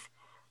itself,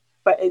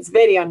 but it's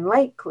very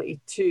unlikely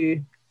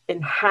to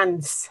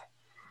enhance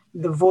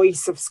the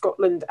voice of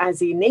Scotland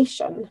as a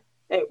nation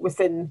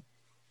within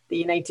the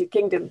United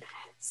Kingdom.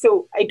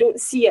 So I don't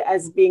see it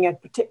as being a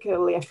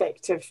particularly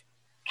effective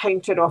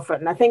counter-offer.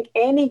 And I think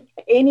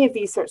any of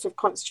these sorts of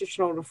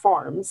constitutional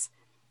reforms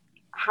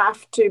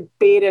have to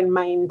bear in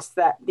mind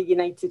that the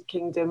United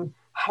Kingdom,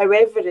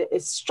 however it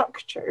is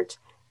structured,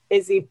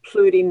 is a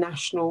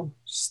plurinational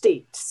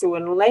state. So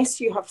unless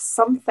you have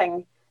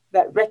something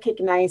that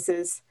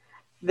recognises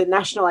the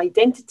national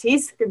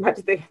identities, going back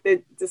to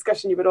the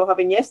discussion you were all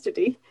having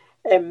yesterday,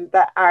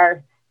 that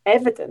are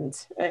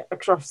evident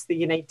across the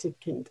United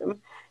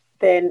Kingdom,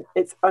 then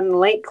it's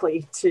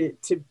unlikely to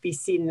be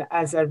seen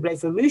as a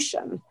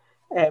resolution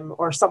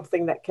or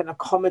something that can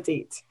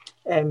accommodate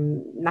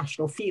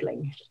national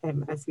feeling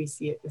as we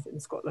see it within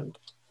Scotland.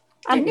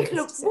 And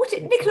Nicola,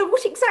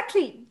 what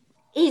exactly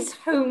is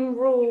home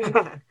rule?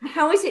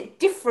 How is it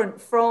different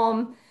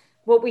from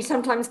what we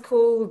sometimes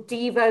call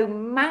Devo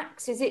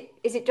Max? Is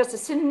it just a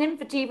synonym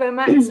for Devo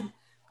Max?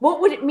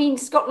 What would it mean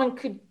Scotland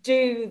could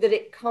do that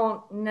it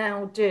can't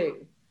now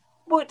do?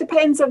 Well, it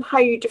depends on how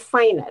you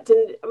define it.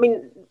 And I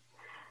mean,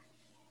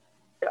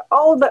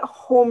 all that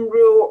home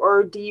rule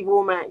or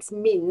Devo Max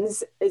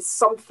means is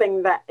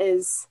something that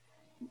is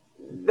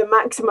the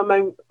maximum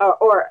amount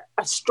or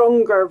a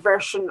stronger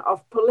version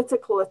of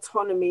political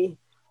autonomy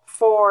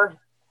for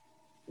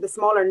the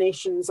smaller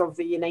nations of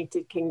the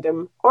United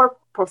Kingdom, or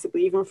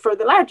possibly even for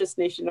the largest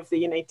nation of the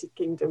United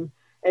Kingdom,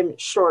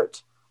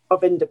 short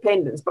of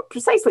independence. But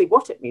precisely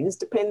what it means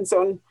depends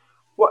on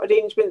what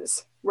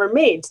arrangements were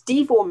made.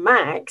 Devo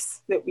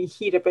Max, that we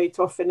hear about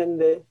often in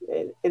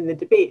the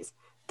debates,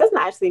 doesn't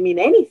actually mean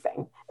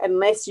anything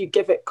unless you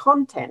give it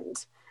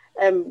content.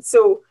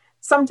 So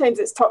sometimes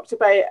it's talked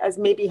about as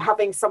maybe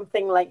having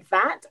something like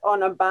that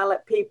on a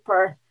ballot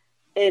paper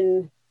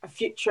in a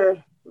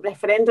future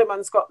referendum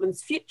on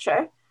Scotland's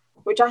future,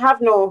 which I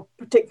have no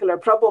particular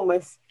problem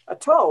with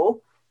at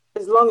all,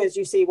 as long as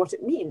you say what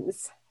it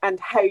means and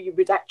how you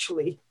would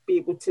actually be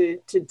able to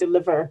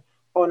deliver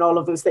on all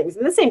of those things.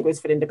 And the same goes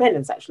for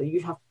independence, actually.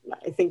 You have,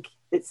 I think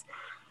it's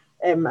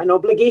an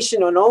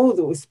obligation on all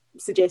those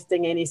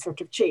suggesting any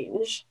sort of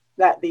change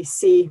that they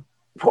say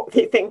what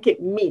they think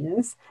it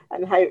means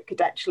and how it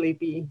could actually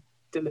be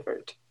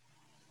delivered.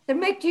 So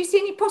Meg, do you see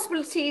any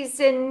possibilities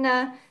in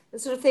the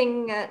sort of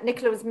thing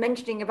Nicola was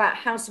mentioning about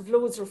House of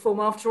Lords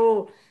reform? After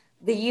all,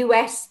 the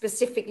US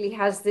specifically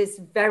has this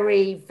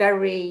very,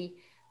 very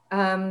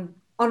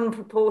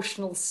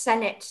unproportional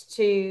Senate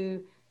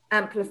to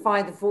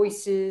amplify the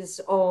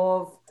voices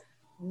of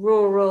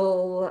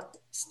rural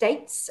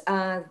states,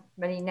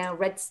 many now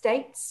red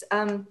states.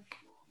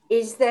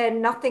 Is there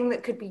nothing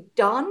that could be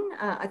done?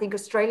 I think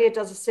Australia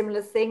does a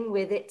similar thing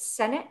with its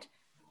Senate.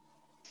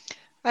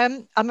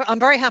 I'm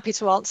very happy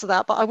to answer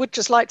that, but I would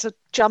just like to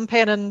jump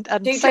in and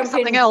say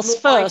something else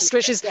first,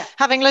 which is,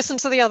 having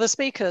listened to the other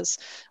speakers,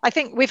 I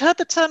think we've heard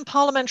the term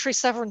parliamentary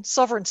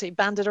sovereignty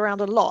bandied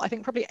around a lot. I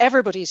think probably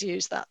everybody's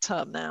used that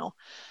term now.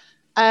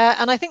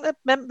 And I think that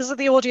members of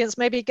the audience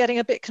may be getting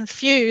a bit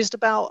confused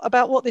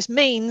about what this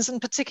means,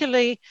 and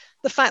particularly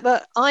the fact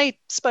that I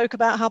spoke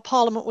about how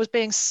Parliament was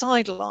being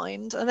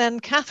sidelined, and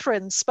then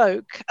Catherine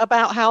spoke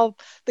about how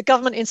the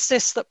government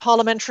insists that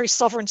parliamentary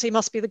sovereignty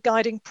must be the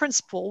guiding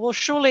principle. Well,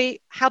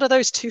 surely, how do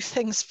those two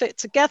things fit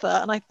together?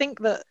 And I think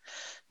that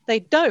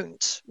they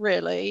don't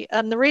really.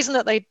 And the reason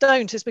that they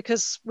don't is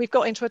because we've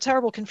got into a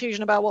terrible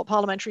confusion about what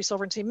parliamentary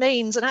sovereignty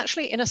means, and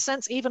actually, in a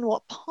sense, even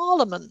what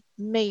Parliament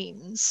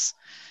means.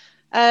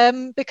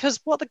 Because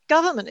what the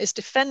government is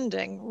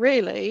defending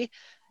really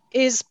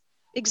is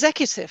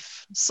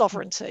executive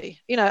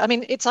sovereignty. You know, I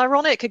mean, it's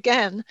ironic,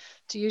 again,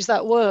 to use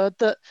that word,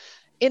 that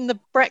in the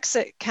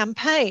Brexit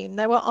campaign,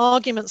 there were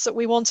arguments that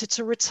we wanted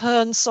to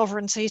return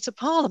sovereignty to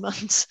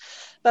Parliament.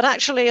 But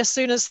actually, as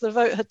soon as the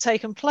vote had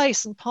taken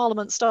place and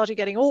Parliament started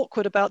getting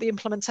awkward about the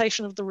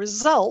implementation of the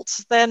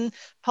results, then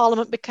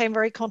Parliament became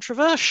very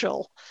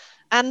controversial.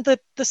 And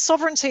the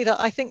sovereignty that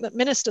I think that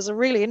ministers are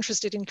really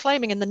interested in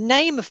claiming in the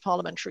name of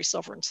parliamentary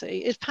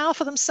sovereignty is power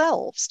for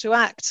themselves to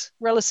act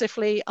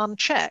relatively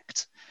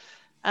unchecked.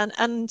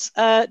 And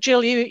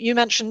Jill, you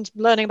mentioned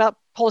learning about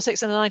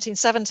politics in the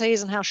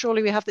 1970s and how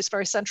surely we have this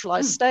very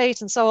centralized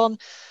state and so on.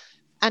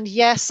 And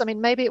yes, I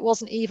mean, maybe it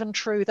wasn't even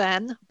true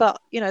then,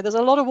 but, you know, there's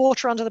a lot of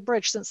water under the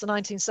bridge since the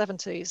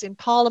 1970s. In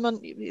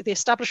Parliament, the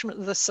establishment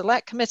of the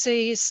select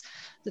committees,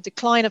 the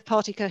decline of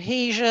party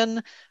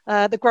cohesion,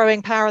 the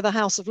growing power of the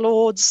House of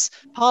Lords,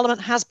 Parliament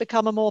has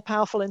become a more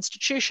powerful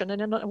institution.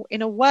 And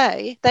in a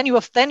way, then you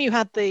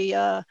had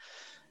the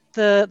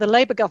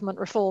Labour government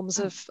reforms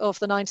of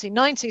the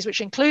 1990s,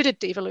 which included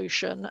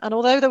devolution. And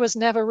although there was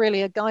never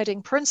really a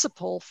guiding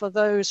principle for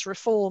those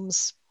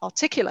reforms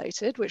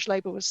articulated, which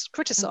Labour was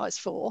criticised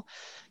for,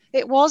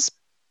 it was,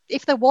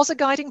 if there was a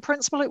guiding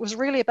principle, it was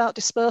really about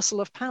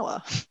dispersal of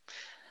power.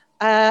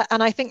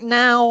 And I think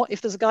now, if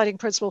there's a guiding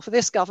principle for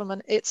this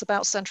government, it's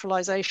about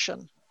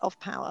centralisation of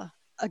power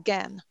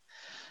again.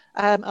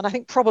 And I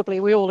think probably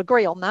we all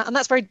agree on that. And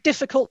that's very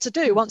difficult to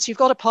do once you've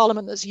got a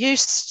parliament that's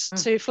used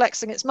to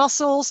flexing its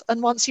muscles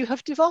and once you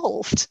have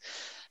devolved.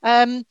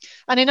 And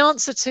in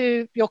answer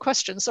to your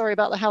question, sorry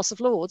about the House of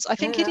Lords, I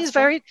think it is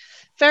very,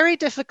 very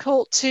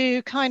difficult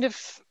to kind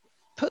of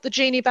put the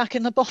genie back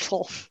in the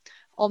bottle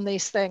on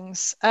these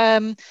things. I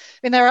mean,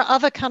 there are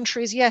other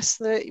countries, yes,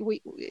 the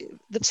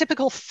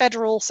typical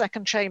federal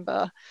second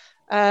chamber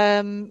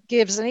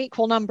gives an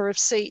equal number of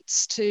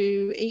seats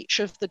to each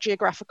of the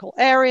geographical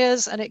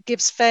areas, and it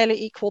gives fairly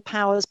equal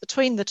powers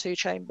between the two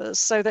chambers,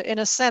 so that in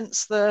a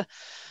sense the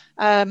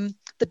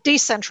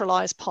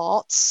decentralized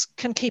parts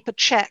can keep a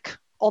check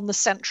on the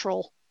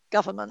central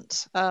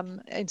government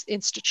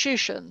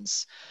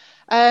institutions.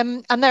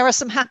 And there are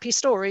some happy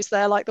stories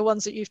there, like the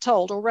ones that you've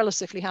told, or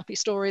relatively happy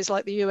stories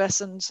like the US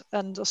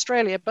and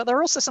Australia, but there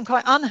are also some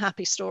quite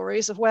unhappy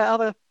stories of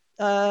where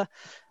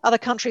other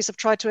countries have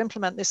tried to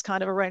implement this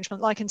kind of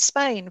arrangement, like in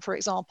Spain, for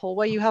example,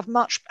 where you have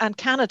and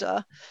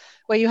Canada,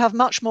 where you have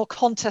much more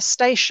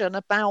contestation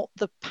about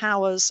the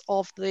powers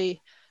of the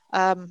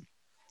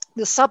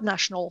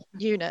subnational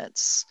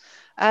units.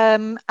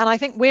 And I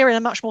think we're in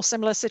a much more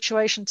similar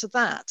situation to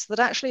that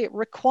actually it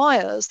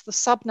requires the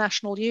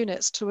subnational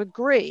units to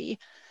agree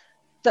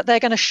that they're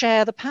going to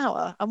share the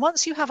power. And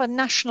once you have a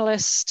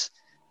nationalist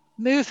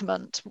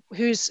movement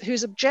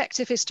whose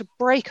objective is to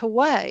break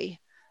away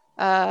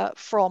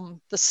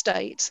from the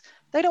state,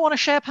 they don't want to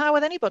share power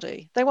with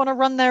anybody. They want to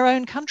run their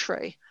own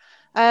country.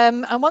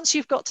 And once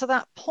you've got to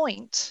that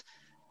point,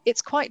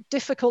 it's quite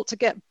difficult to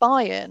get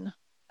buy-in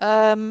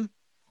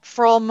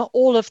from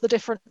all of the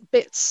different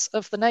bits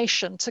of the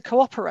nation to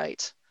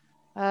cooperate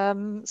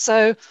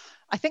So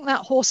I think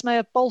that horse may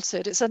have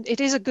bolted.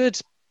 It is a good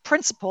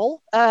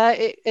principle.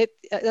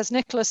 As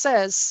Nicola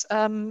says,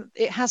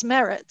 it has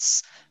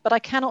merits, but I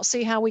cannot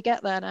see how we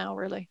get there now,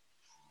 really.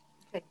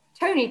 Okay.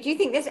 Tony, do you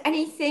think there's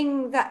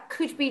anything that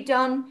could be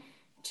done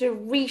to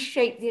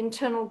reshape the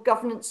internal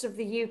governance of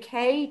the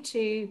UK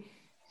to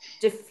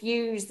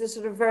diffuse the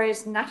sort of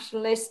various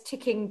nationalist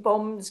ticking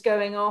bombs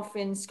going off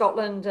in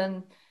Scotland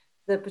and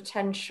the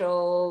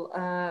potential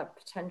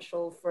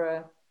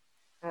for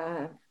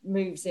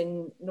moves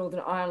in Northern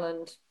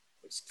Ireland,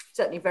 which is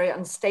certainly very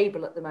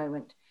unstable at the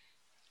moment?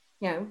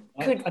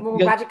 Could more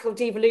radical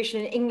devolution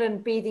in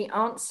England be the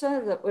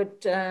answer that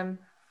would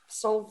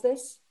solve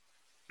this?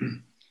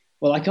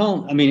 Well,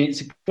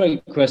 it's a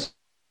great question,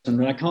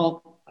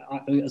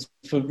 and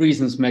for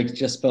reasons Meg's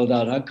just spelled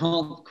out, I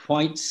can't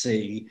quite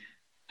see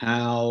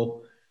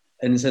how,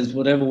 in a sense,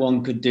 whatever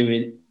one could do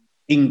in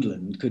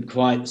England could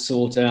quite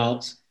sort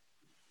out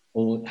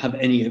or have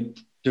any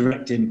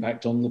direct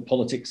impact on the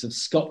politics of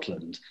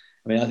Scotland.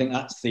 I think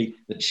that's the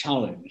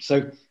challenge.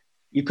 So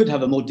you could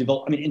have a more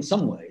devolved, in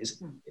some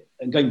ways,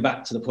 and going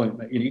back to the point,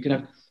 you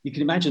can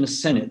imagine a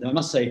Senate. I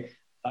must say,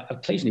 I've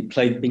occasionally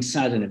being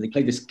sad and everything,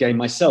 played this game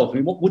myself.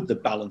 What would the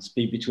balance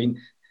be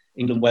between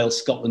England, Wales,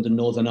 Scotland and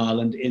Northern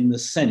Ireland in the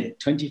Senate?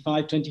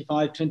 25,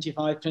 25,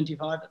 25,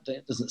 25?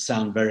 It doesn't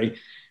sound very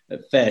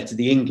fair to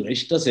the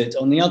English, does it?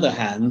 On the other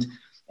hand,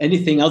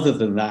 anything other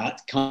than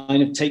that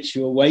kind of takes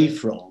you away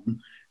from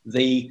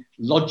the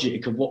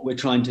logic of what we're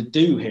trying to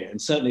do here,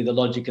 and certainly the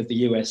logic of the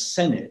US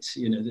Senate,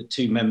 the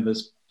 2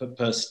 members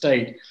per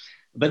state.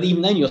 But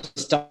even then you're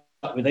stuck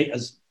with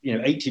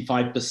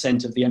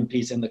 85% of the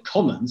MPs in the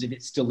Commons, if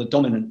it's still the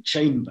dominant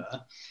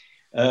chamber,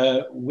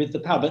 with the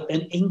power. But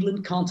then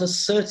England can't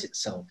assert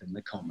itself in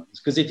the Commons,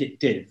 because if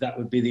it did, that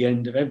would be the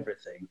end of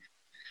everything.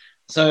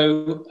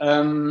 So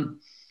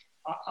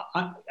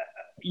I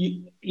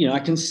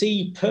can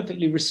see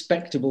perfectly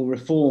respectable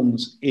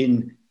reforms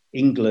in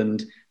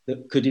England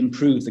that could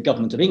improve the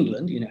government of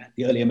England.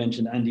 The earlier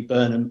mentioned Andy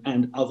Burnham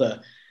and other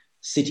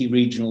city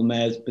regional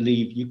mayors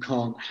believe you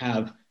can't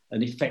have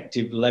an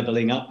effective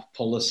levelling up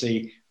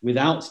policy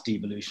without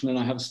devolution, and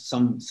I have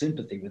some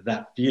sympathy with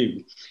that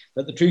view.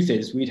 But the truth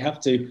is, we'd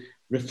have to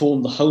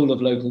reform the whole of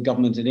local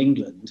government in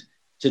England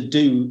to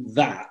do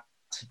that,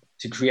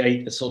 to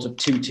create a sort of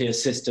 2-tier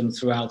system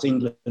throughout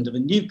England of a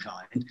new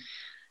kind.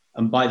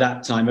 And by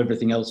that time,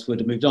 everything else would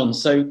have moved on.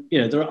 So,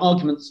 there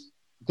are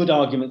good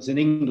arguments in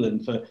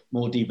England for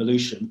more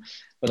devolution.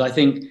 But I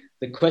think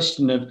the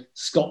question of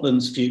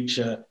Scotland's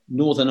future,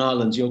 Northern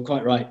Ireland's, you're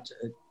quite right,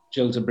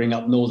 Jill, to bring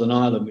up Northern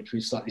Ireland, which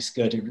we've slightly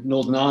skirted,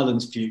 Northern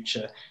Ireland's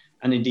future,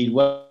 and indeed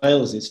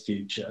Wales's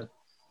future.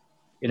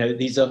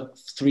 These are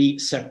three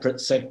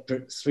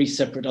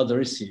separate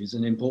other issues,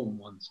 and important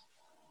ones.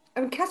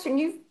 Catherine,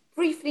 you've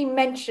briefly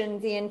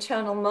mentioned the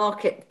Internal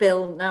Market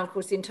Bill, now of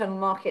course the Internal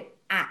Market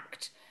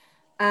Act,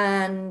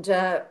 and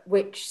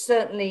which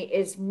certainly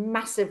is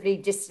massively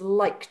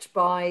disliked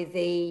by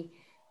the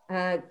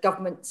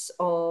governments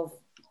of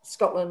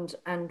Scotland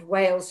and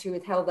Wales, who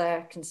withheld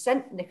their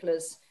consent,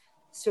 Nicola's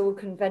Sewell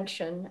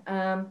Convention.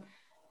 I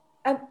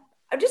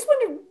just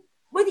wonder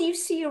whether you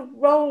see a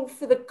role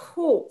for the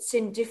courts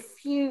in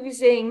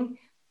diffusing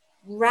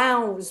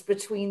rows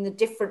between the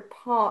different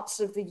parts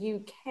of the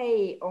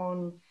UK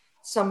on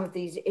some of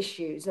these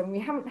issues. And we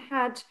haven't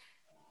had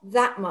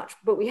that much,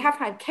 but we have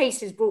had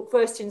cases brought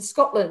first in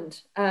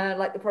Scotland,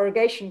 like the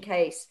prorogation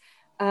case,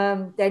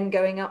 then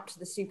going up to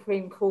the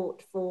Supreme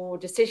Court for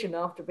decision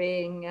after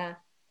being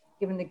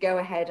given the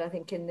go-ahead, I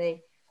think, in the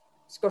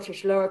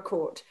Scottish lower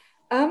court.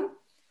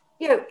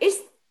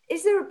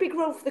 Is there a big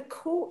role for the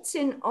courts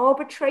in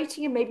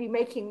arbitrating and maybe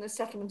making the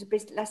settlement a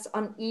bit less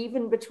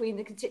uneven between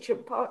the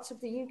constituent parts of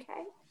the UK?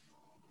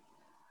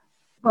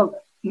 Well,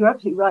 you're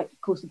absolutely right. Of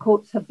course, the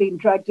courts have been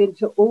dragged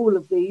into all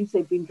of these.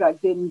 They've been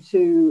dragged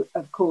into,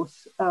 of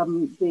course,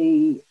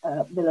 the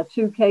Miller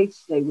 2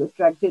 case. They were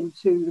dragged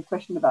into the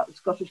question about the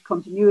Scottish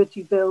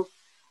Continuity Bill.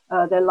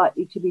 They're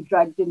likely to be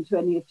dragged into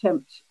any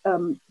attempt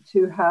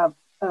to have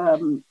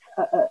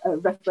a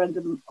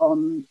referendum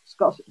on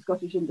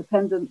Scottish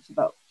independence,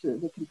 about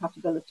the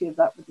compatibility of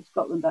that with the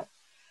Scotland Act.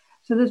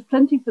 So there's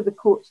plenty for the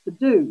courts to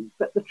do.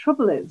 But the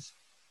trouble is,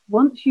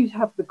 once you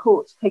have the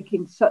courts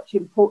taking such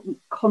important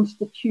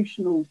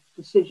constitutional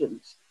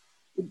decisions,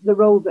 the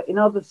role that in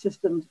other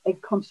systems a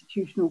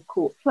constitutional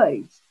court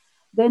plays,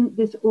 then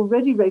this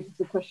already raises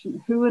the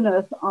question, who on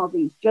earth are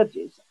these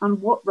judges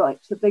and what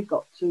rights have they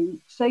got to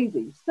say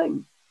these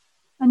things?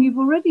 And you've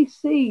already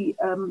seen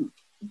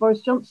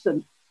Boris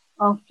Johnson,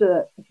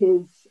 after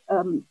his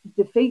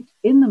defeat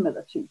in the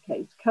Miller 2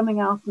 case, coming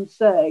out and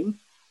saying,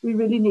 we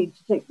really need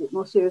to take it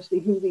more seriously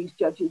who these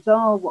judges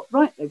are, what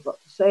right they've got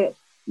to say it,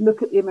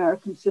 look at the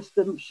American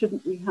system.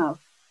 Shouldn't we have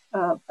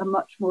a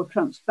much more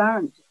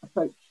transparent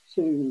approach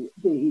to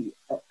the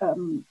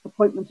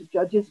appointment of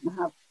judges and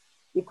have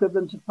the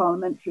equivalent of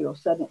parliamentary or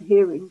Senate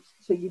hearings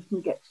so you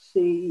can get to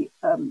see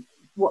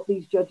what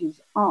these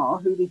judges are,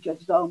 who these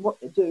judges are and what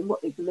they're doing,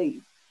 what they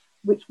believe.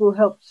 which will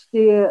help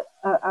steer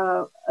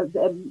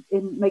them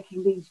in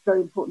making these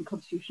very important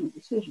constitutional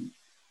decisions.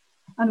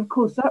 And of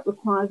course, that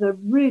requires a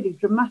really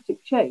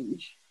dramatic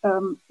change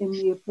in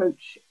the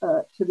approach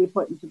to the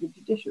appointment of the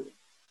judiciary.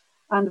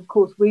 And of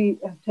course, we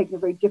have taken a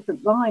very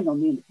different line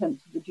on the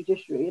independence of the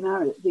judiciary. And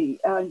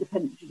our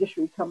independent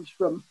judiciary comes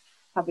from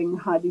having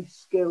highly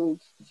skilled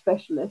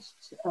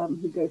specialists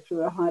who go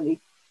through a highly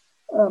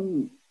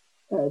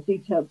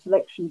detailed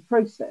selection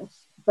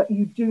process. But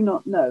you do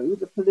not know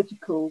the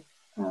political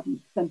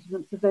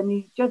sentiments of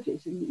any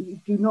judges, and you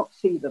do not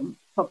see them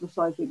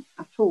publicising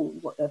at all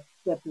what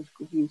their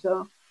political views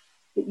are.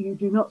 That you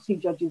do not see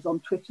judges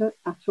on Twitter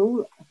at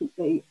all. I think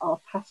they are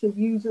passive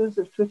users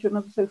of Twitter and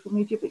other social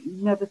media, but you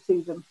never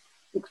see them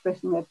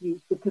expressing their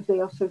views because they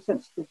are so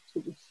sensitive to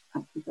this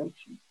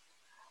accusation.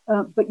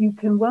 But you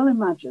can well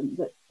imagine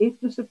that if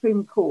the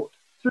Supreme Court,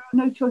 through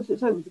no choice of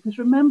its own, because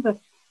remember,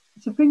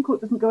 the Supreme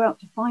Court doesn't go out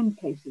to find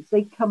cases,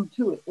 they come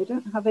to it. They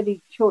don't have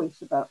any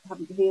choice about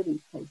having to hear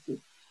these cases.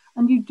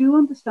 And you do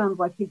understand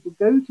why people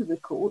go to the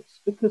courts,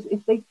 because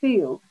if they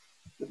feel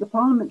that the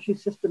parliamentary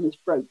system is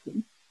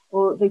broken,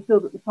 or they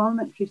feel that the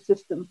parliamentary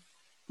system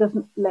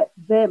doesn't let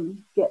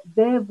them get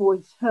their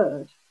voice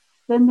heard,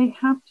 then they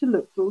have to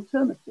look for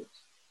alternatives.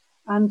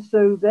 And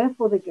so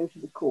therefore they go to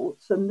the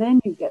courts, and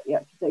then you get the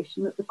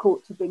accusation that the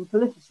courts are being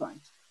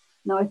politicised.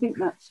 Now, I think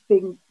that's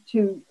being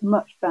too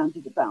much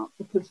bandied about,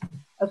 because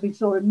as we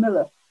saw in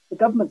Miller, the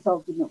government's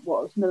argument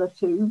was, Miller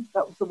 2,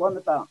 that was the one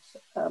about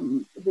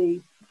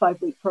the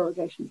 5-week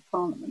prorogation of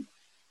Parliament.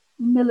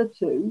 Miller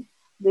 2,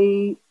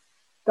 the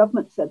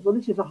government said, well,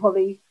 this is a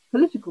wholly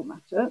political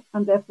matter,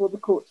 and therefore the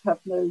courts have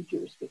no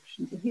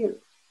jurisdiction to hear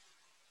it.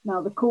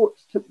 Now, the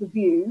courts took the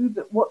view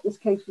that what this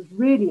case was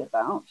really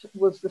about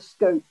was the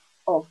scope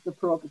of the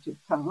prerogative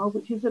power,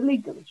 which is a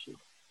legal issue.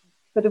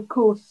 But of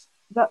course,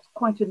 that's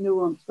quite a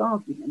nuanced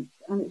argument,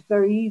 and it's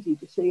very easy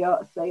to say,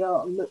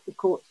 look, the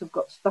courts have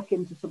got stuck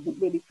into something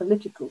really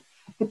political,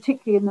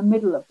 particularly in the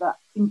middle of that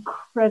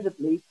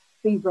incredibly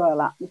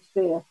febrile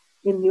atmosphere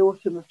in the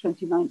autumn of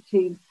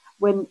 2019,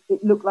 when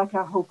it looked like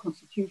our whole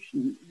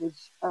constitution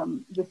was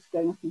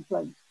going up in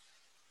flames.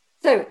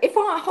 So if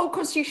our whole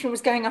constitution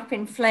was going up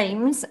in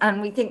flames,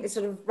 and we think this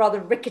sort of rather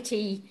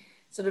rickety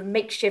sort of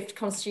makeshift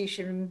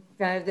constitution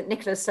that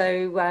Nicola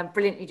so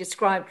brilliantly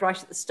described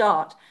right at the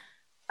start,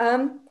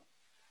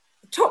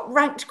 top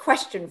ranked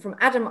question from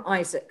Adam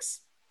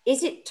Isaacs: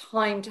 is it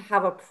time to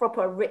have a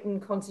proper written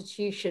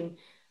constitution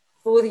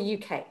for the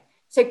UK?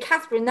 So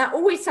Catherine, that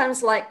always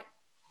sounds like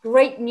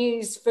great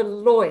news for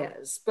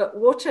lawyers, but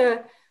what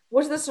are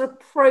the sort of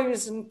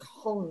pros and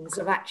cons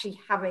of actually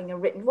having a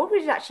written, what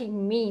would it actually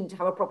mean to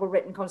have a proper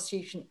written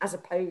constitution as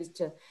opposed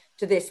to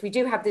this? We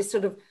do have this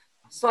sort of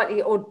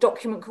slightly odd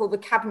document called the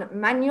Cabinet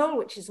Manual,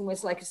 which is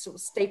almost like a sort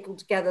of stapled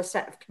together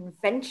set of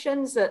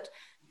conventions that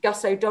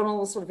Gus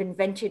O'Donnell sort of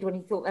invented when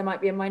he thought there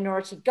might be a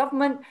minority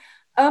government.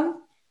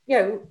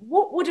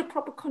 What would a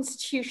proper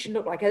constitution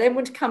look like? I then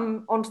want to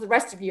come on to the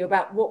rest of you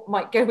about what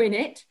might go in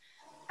it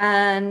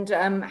and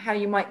how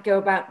you might go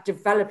about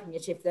developing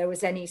it if there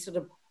was any sort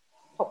of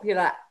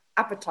popular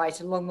appetite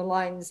along the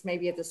lines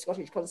maybe of the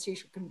Scottish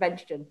Constitutional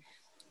Convention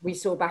we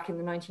saw back in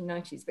the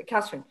 1990s. But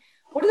Catherine,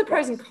 what are the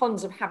pros and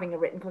cons of having a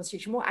written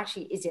constitution? What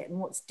actually is it, and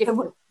what's different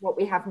from what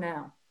we have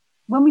now?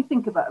 When we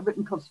think about a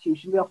written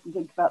constitution, we often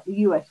think about the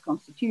US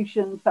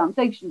Constitution,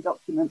 foundation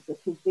document that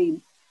has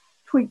been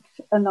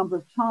tweaked a number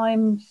of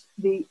times.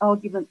 The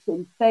arguments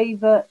in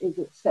favour is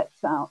it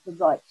sets out the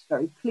rights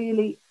very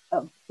clearly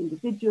of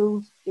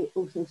individuals. It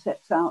also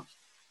sets out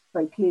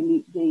very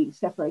clearly the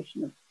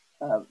separation of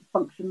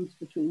functions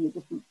between the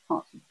different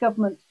parts of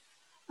government.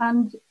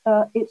 And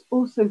it's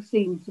also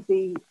seen to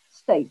be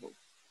stable.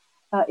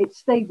 It's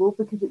stable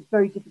because it's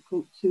very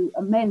difficult to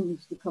amend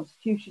the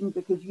constitution,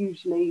 because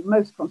usually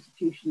most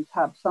constitutions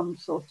have some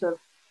sort of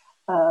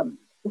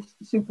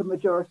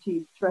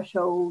supermajority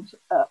threshold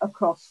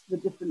across the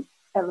different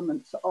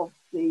elements of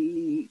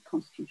the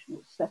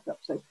constitutional setup.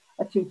 So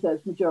a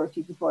 2/3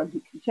 majority before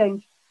anything can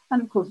change.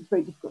 And of course, it's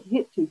very difficult to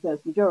hit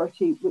 2/3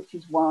 majority, which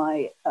is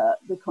why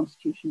the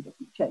constitution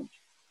doesn't change.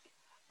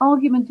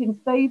 Argument in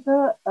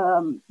favour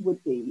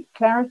would be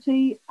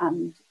clarity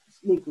and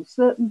legal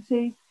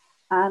certainty,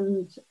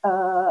 and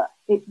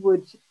it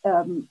would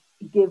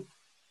give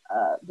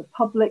the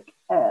public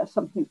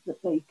something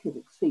that they could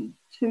accede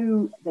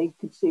to. They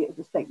could see it as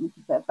a statement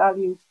of their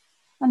values.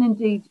 And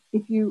indeed,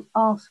 if you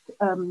ask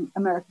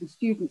American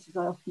students, as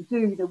I often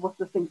do, what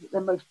are the things that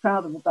they're most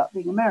proud of about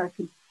being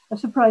American, a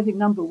surprising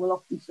number will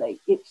often say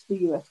it's the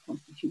US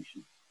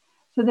Constitution.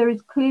 So there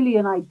is clearly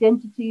an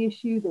identity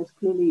issue. There's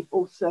clearly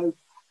also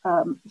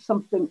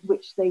something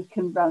which they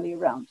can rally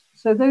around.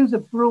 So those are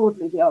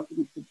broadly the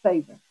arguments in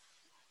favour.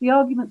 The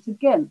arguments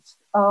against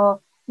are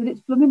that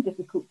it's blooming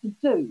difficult to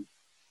do.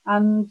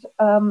 And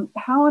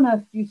how on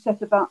earth do you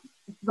set about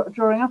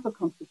drawing up a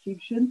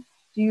constitution?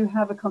 Do you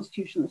have a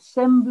constitutional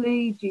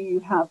assembly? Do you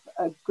have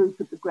a group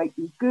of the great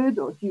and good?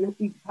 Or do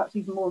you perhaps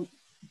even more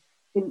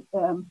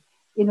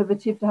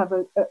innovative to have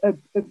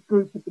a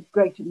group of the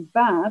great and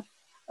bad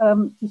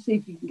to see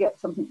if you can get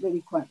something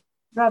really quite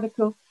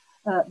radical?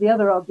 The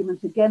other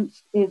argument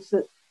against is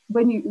that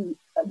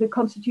the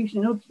Constitution,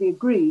 in order to be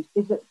agreed,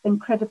 is at an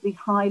incredibly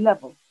high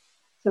level.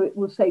 So it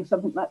will say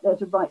something like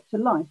there's a right to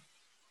life.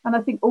 And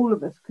I think all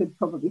of us could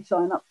probably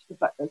sign up to the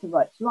fact there's a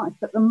right to life.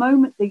 But the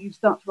moment that you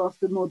start to ask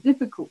the more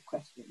difficult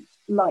questions,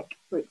 like,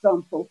 for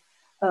example,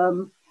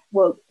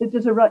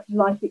 does a right to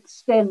life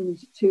extend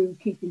to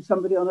keeping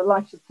somebody on a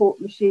life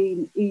support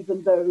machine,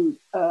 even though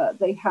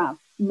they have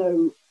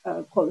no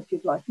quality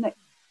of life next?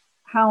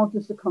 How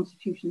does the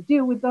Constitution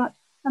deal with that?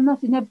 And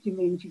that inevitably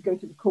means you go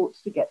to the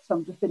courts to get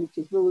some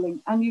definitive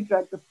ruling, and you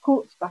drag the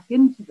courts back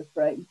into the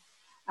frame.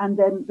 And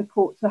then the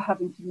courts are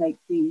having to make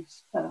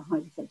these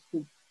highly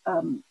sensitive,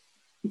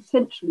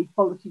 essentially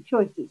policy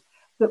choices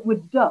that were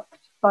ducked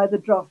by the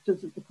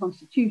drafters of the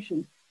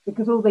Constitution,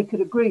 because all they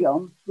could agree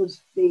on was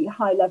the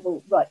high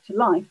level right to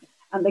life,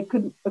 and they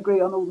couldn't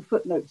agree on all the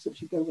footnotes that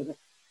should go with it.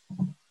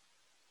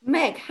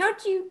 Meg, how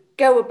do you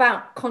go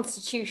about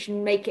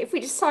constitution making? If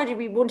we decided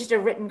we wanted a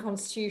written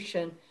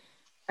constitution,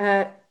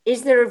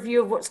 is there a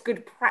view of what's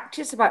good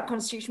practice about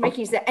constitution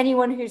making? Is there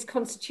anyone whose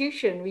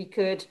constitution we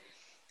could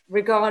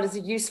regard as a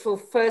useful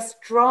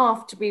first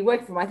draft to be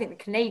working from? I think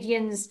the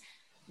Canadians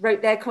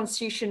wrote their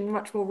constitution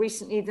much more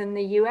recently than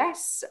the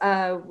US.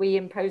 We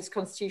imposed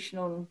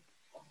constitution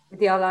with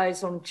the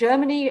Allies on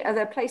Germany. Are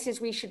there places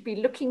we should be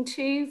looking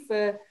to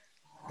for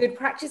good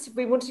practice if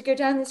we want to go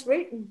down this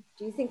route?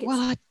 Do you think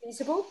it's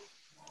feasible?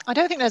 I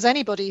don't think there's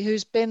anybody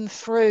who's been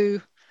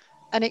through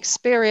an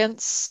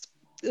experience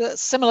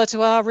similar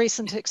to our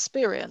recent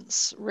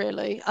experience,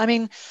 really. I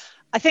mean,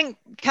 I think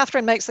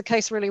Catherine makes the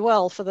case really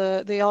well for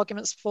the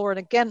arguments for and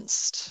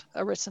against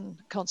a written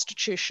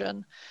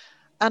constitution.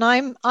 And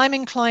I'm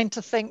inclined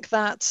to think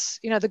that,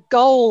 the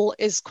goal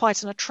is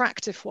quite an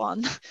attractive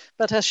one,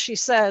 but as she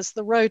says,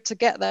 the road to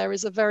get there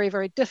is a very,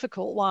 very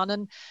difficult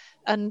one.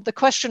 And the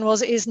question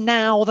was, is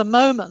now the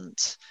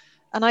moment?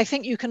 And I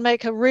think you can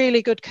make a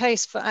really good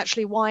case for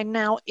actually why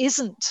now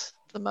isn't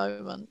the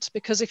moment,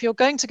 because if you're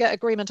going to get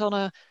agreement on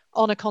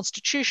a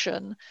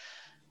constitution,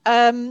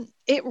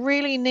 it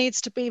really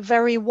needs to be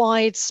very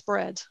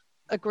widespread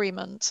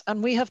agreement,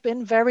 and we have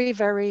been very,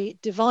 very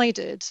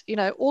divided.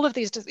 All of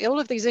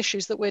these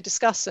issues that we're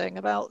discussing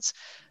about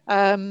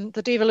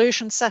the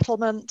devolution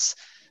settlement,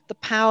 the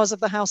powers of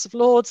the House of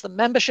Lords, the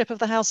membership of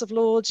the House of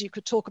Lords. You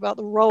could talk about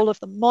the role of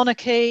the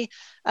monarchy,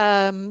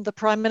 the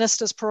Prime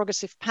Minister's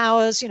prerogative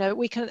powers.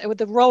 We can, with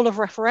the role of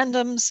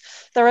referendums.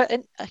 There are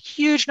a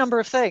huge number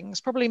of things,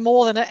 probably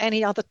more than at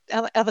any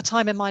other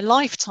time in my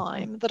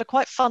lifetime, that are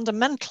quite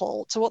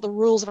fundamental to what the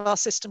rules of our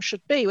system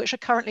should be, which are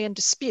currently in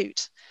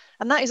dispute.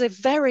 And that is a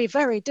very,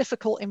 very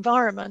difficult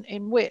environment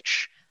in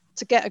which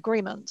to get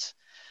agreement.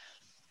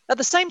 At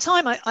the same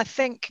time, I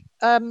think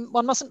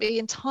one mustn't be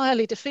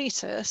entirely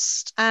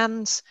defeatist,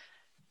 and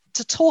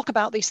to talk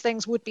about these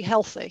things would be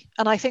healthy.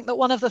 And I think that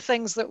one of the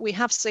things that we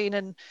have seen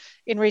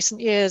in recent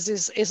years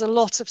is a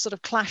lot of sort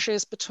of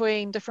clashes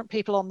between different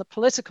people on the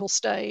political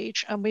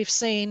stage. And we've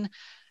seen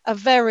a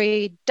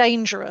very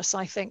dangerous,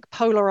 I think,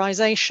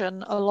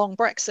 polarization along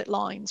Brexit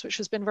lines, which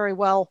has been very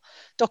well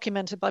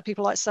documented by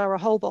people like Sarah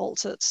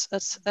Holbolt at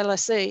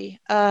LSE,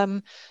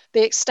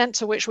 the extent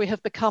to which we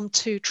have become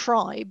two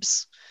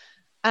tribes.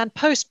 And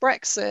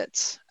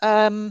post-Brexit,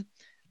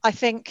 I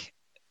think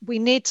we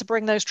need to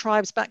bring those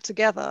tribes back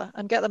together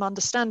and get them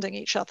understanding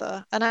each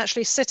other, and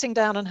actually sitting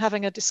down and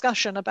having a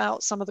discussion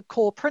about some of the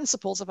core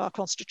principles of our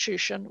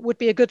constitution would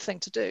be a good thing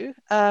to do,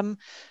 and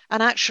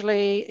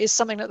actually is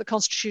something that the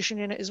Constitution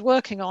Unit is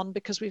working on,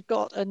 because we've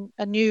got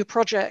a new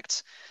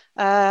project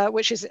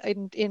which is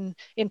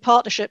in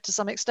partnership to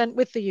some extent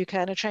with the UK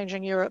and a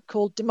Changing Europe,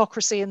 called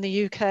Democracy in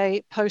the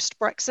UK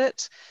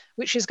Post-Brexit,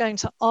 which is going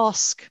to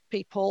ask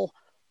people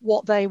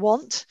what they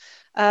want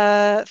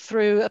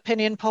through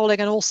opinion polling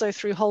and also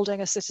through holding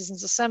a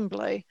citizens'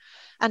 assembly.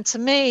 And to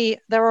me,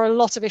 there are a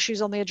lot of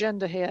issues on the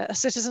agenda here. A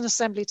citizen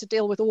assembly to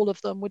deal with all of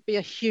them would be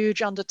a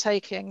huge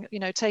undertaking,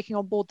 taking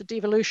on board the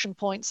devolution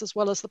points as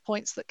well as the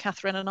points that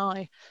Catherine and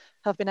I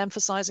have been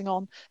emphasizing.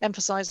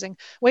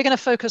 We're going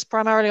to focus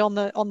primarily on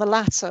the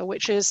latter,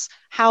 which is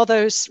how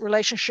those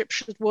relationships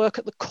should work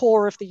at the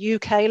core of the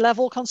UK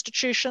level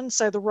constitution.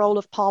 So the role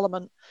of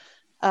Parliament,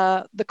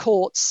 the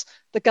courts,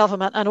 the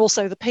government, and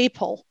also the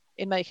people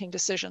in making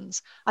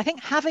decisions. I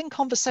think having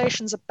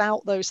conversations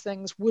about those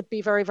things would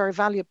be very, very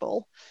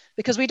valuable,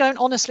 because we don't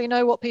honestly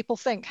know what people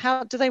think.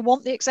 How do they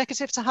want the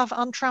executive to have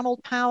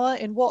untrammeled power?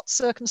 In what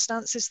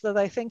circumstances do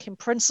they think, in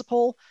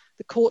principle,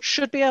 the court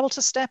should be able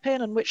to step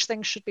in, and which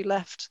things should be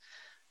left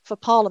for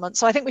Parliament?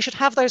 So I think we should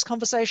have those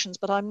conversations,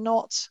 but I'm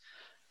not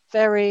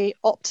very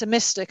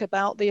optimistic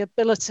about the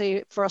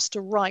ability for us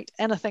to write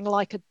anything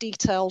like a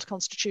detailed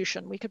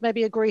constitution. We could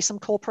maybe agree some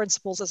core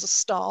principles as a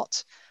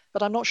start,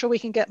 but I'm not sure we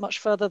can get much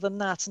further than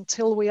that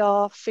until we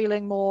are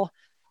feeling more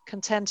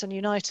content and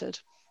united.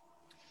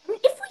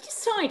 If we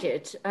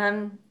decided,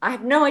 I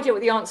have no idea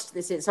what the answer to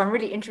this is, so I'm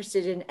really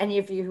interested in any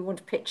of you who want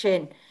to pitch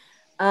in.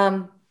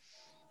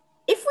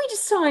 If we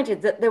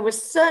decided that there were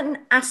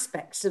certain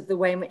aspects of the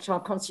way in which our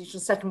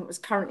constitutional settlement was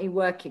currently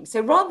working,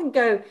 so rather than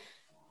go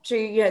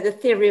to, the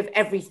theory of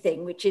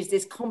everything, which is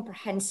this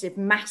comprehensive,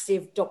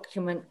 massive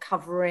document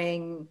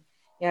covering,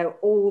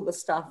 all the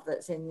stuff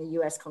that's in the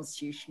US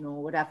Constitution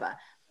or whatever.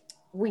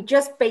 We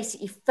just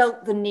basically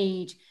felt the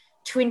need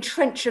to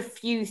entrench a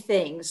few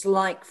things,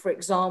 like, for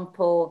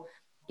example,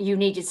 you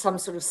needed some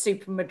sort of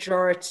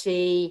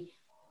supermajority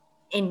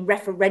in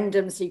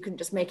referendums, so you couldn't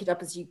just make it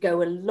up as you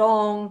go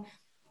along,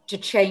 to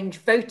change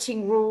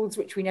voting rules,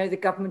 which we know the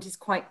government is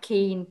quite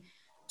keen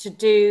to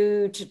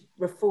do, to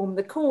reform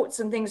the courts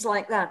and things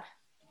like that.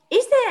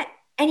 Is there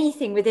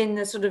anything within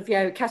the sort of,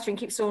 Catherine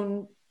keeps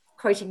on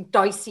quoting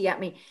Dicey at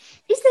me,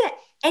 is there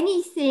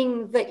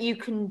anything that you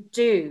can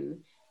do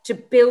to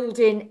build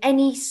in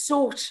any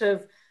sort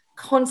of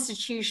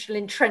constitutional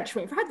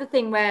entrenchment? We've had the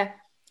thing where,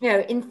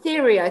 in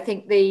theory, I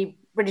think the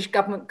British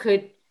government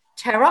could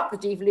tear up the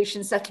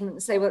devolution settlement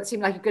and say, well, it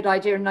seemed like a good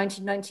idea in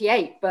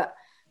 1998, but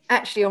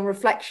actually on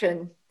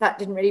reflection, that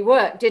didn't really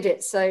work, did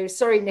it? So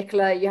sorry,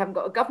 Nicola, you haven't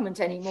got a government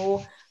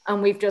anymore,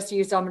 and we've just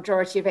used our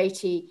majority of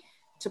 80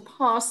 to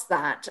pass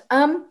that.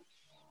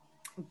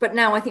 But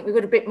now I think we've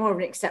got a bit more of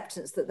an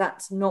acceptance that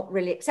that's not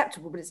really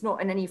acceptable, but it's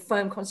not on any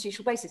firm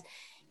constitutional basis.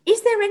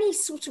 Is there any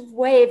sort of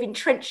way of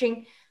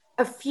entrenching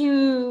a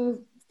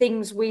few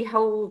things we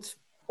hold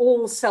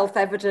all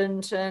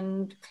self-evident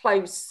and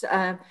close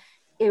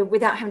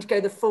without having to go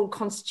the full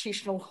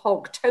constitutional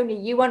hog? Tony,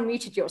 you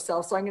unmuted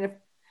yourself, so I'm going to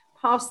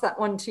pass that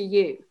one to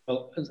you.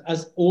 Well,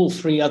 as all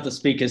three other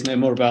speakers know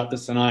more about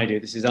this than I do,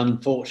 this is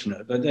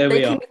unfortunate, but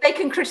we are. They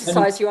can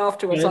criticise you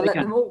afterwards. I'll let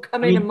them all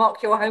come in and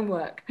mark your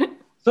homework.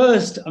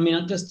 First, I'm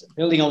just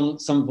building on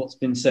some of what's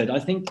been said. I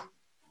think,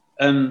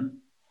 a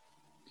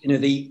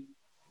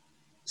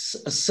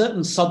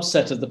certain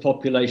subset of the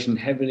population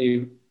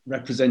heavily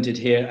represented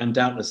here and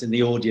doubtless in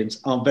the audience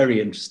are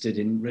very interested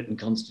in written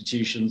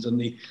constitutions and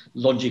the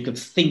logic of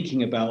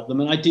thinking about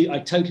them. And I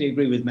totally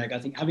agree with Meg. I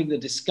think having the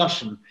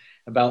discussion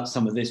about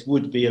some of this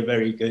would be a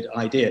very good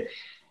idea.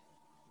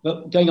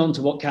 But going on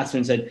to what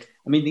Catherine said,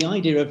 the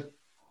idea of,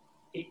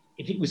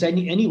 if it was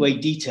any way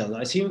detailed,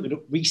 I assume it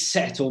would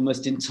reset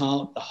almost the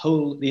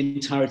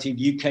entirety of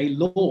UK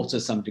law to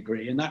some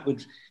degree, and that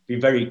would be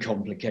very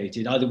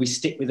complicated. Either we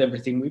stick with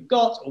everything we've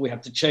got, or we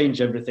have to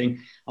change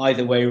everything.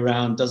 Either way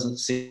around doesn't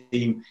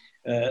seem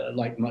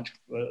like much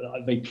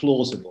very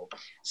plausible.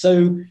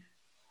 So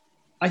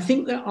I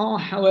think there are,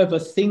 however,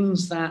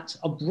 things that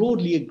are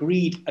broadly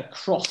agreed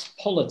across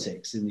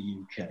politics in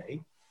the UK.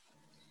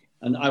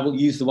 And I will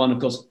use the one, of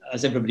course,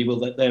 as everybody will,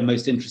 that they're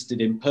most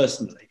interested in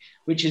personally,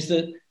 which is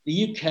that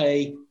the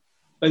UK,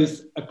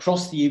 both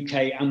across the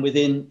UK and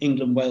within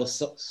England, Wales,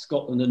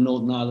 Scotland and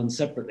Northern Ireland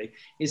separately,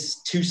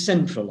 is too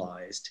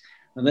centralised,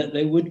 and that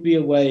there would be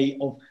a way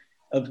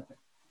of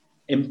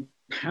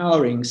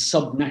empowering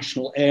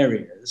subnational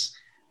areas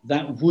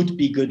that would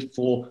be good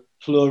for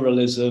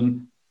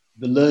pluralism,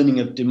 the learning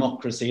of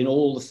democracy and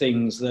all the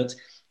things that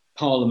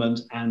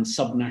Parliament and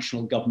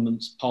subnational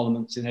governments,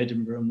 parliaments in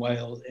Edinburgh and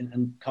Wales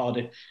and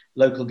Cardiff,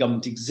 local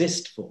government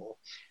exist for.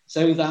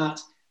 So that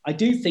I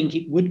do think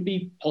it would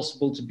be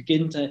possible to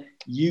begin to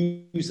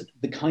use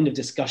the kind of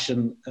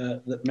discussion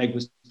that Meg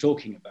was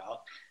talking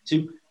about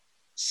to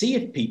see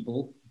if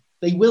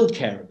they will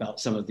care about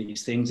some of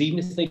these things, even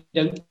if they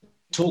don't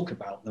talk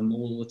about them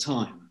all the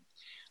time.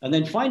 And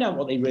then find out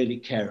what they really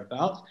care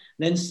about.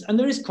 And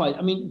there is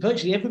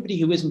virtually everybody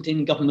who isn't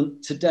in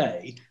government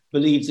today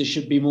believes there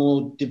should be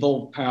more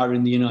devolved power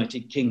in the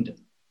United Kingdom.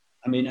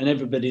 And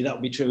everybody, that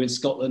would be true in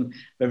Scotland,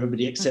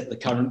 everybody except the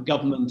current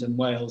government and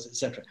Wales,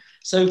 etc.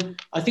 So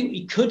I think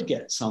we could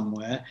get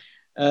somewhere.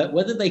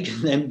 Whether they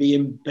can then be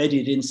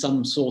embedded in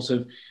some sort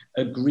of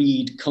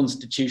agreed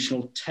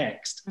constitutional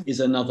text is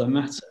another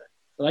matter.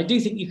 But I do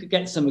think you could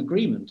get some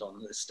agreement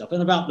on this stuff.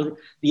 And about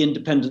the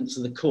independence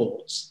of the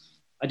courts,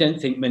 I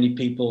don't think many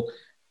people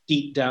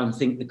deep down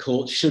think the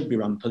courts should be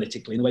run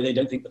politically in the way they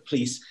don't think the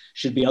police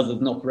should be other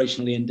than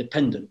operationally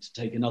independent, to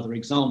take another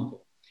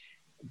example.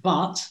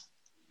 But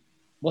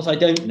what I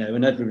don't know,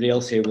 and everybody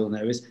else here will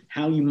know, is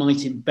how you might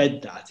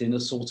embed that in a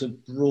sort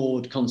of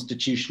broad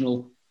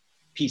constitutional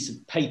piece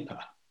of paper.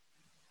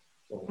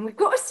 We've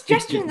got a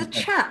suggestion in the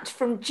chat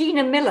from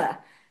Gina Miller,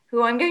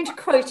 who I'm going to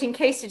quote in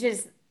case it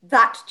is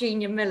that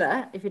Gina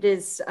Miller, if it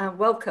is,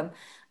 welcome,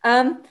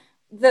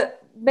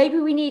 that maybe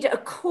we need a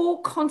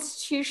core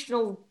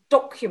constitutional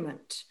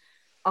document,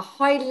 a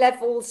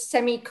high-level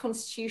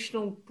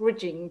semi-constitutional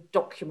bridging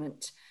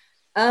document.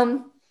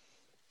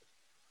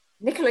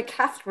 Nicola,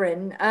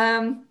 Catherine,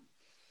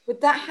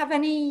 would that have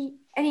any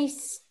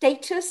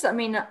status? I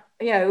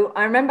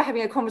remember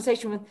having a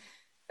conversation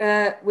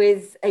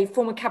with a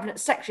former cabinet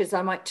secretary, as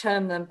I might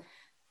term them,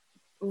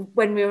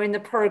 when we were in the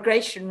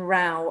prorogation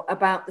row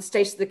about the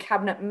state of the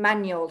cabinet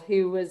manual,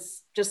 who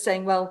was just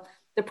saying, well,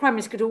 the Prime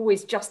Minister could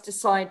always just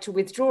decide to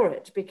withdraw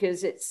it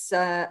because it's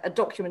a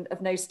document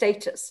of no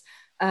status,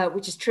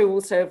 which is true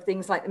also of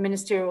things like the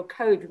Ministerial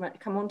Code. We might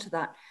come on to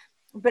that.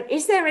 But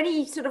is there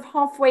any sort of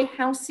halfway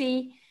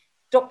housey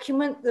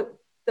document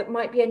that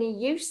might be any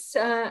use,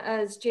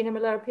 as Gina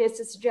Miller appears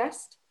to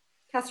suggest?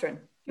 Catherine?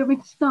 Do you want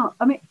me to start?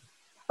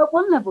 At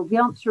one level, the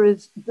answer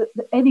is that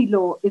any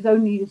law is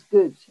only as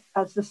good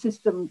as the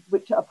system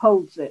which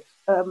upholds it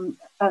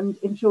and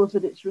ensures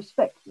that it's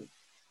respected.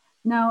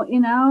 Now,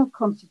 in our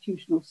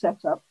constitutional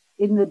setup,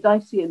 in the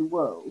Dycean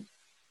world,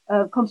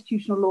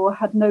 constitutional law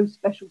had no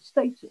special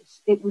status.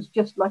 It was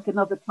just like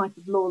another type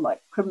of law,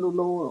 like criminal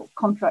law or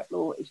contract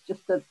law. It's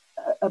just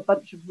a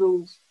bunch of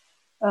rules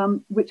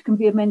which can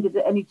be amended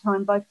at any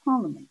time by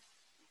Parliament.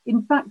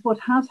 In fact, what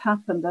has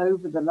happened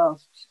over the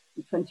last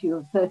 20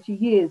 or 30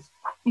 years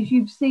is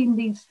you've seen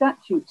these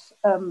statutes,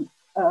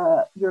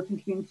 European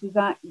Communities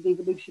Act, the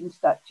Evolution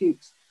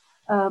Statutes,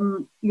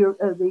 the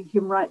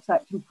Human Rights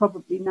Act, and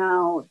probably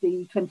now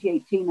the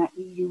 2018 Act,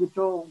 the EU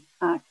Withdrawal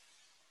Act,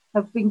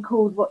 have been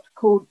called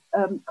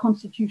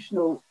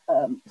constitutional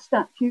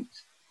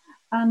statutes.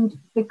 And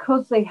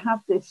because they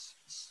have this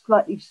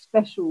slightly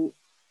special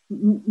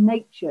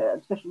nature,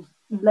 special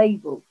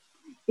label,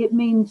 it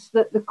means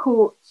that the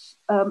courts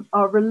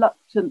are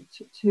reluctant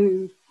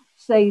to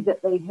say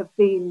that they have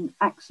been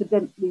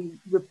accidentally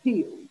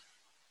repealed.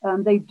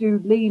 They do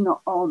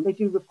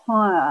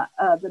require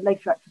the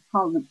later Act of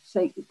Parliament to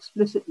say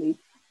explicitly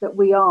that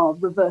we are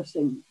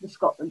reversing the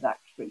Scotland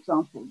Act, for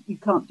example. You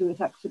can't do it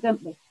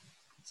accidentally.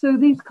 So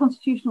these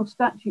constitutional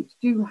statutes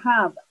do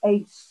have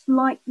a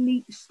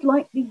slightly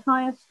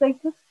higher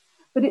status,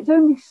 but it's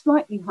only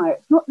slightly higher.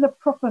 It's not in a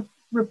proper,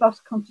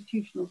 robust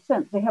constitutional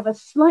sense. They have a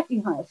slightly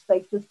higher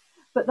status,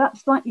 but that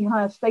slightly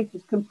higher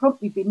status can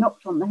promptly be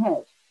knocked on the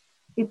head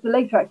if the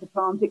later Act of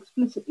Parliament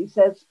explicitly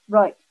says,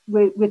 right,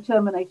 we're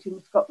terminating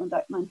the Scotland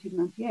Act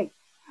 1998.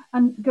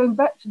 And going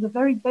back to the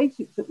very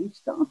basics that we've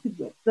started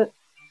with, that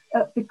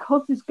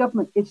because this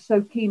government is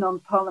so keen on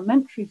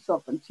parliamentary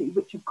sovereignty,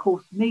 which of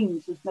course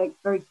means, as Meg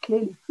very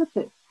clearly put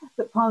it,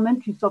 that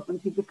parliamentary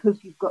sovereignty,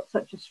 because you've got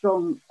such a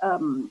strong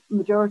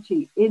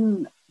majority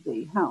in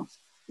the House,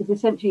 is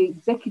essentially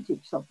executive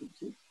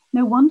sovereignty.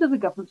 No wonder the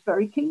government's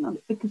very keen on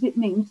it, because it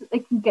means that they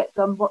can get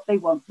done what they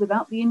want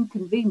without the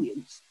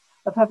inconvenience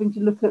of having to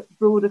look at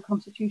broader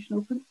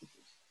constitutional principles.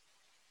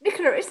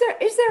 Nicola, is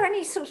there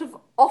any sort of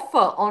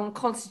offer on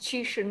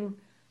constitution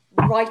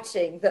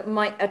writing that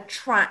might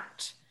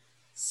attract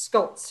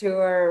Scots who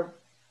are,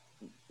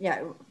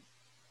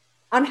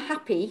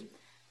 unhappy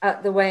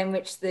at the way in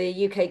which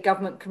the UK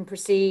government can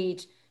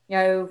proceed,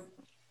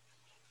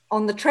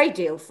 on the trade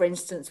deal, for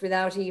instance,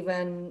 without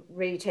even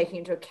really taking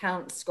into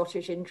account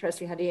Scottish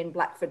interests? We had Ian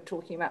Blackford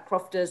talking about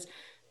crofters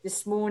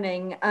this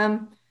morning.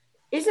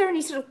 Is there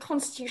any sort of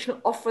constitutional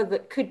offer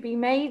that could be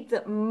made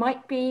that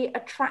might be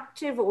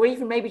attractive, or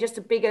even maybe just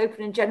a big,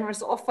 open and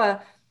generous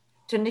offer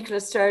to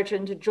Nicola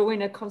Sturgeon to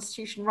join a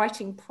constitution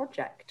writing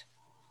project,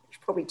 which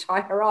would probably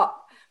tie her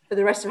up for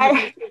the rest of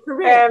her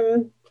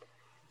career?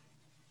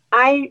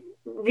 I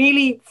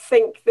really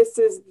think this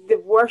is the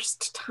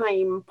worst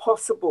time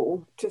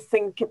possible to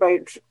think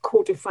about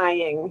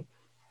codifying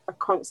a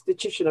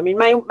constitution. I mean,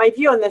 my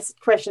view on this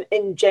question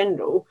in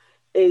general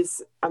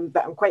is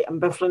that I'm quite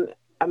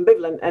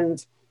ambivalent,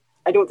 and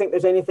I don't think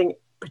there's anything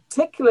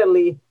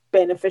particularly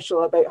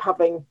beneficial about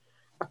having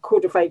a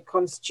codified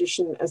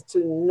constitution as to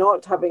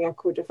not having a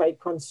codified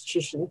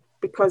constitution,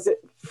 because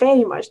it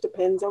very much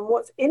depends on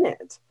what's in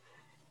it.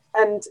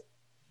 And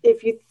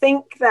if you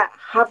think that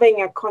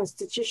having a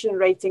constitution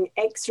writing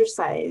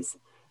exercise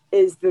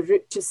is the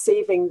route to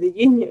saving the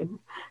union,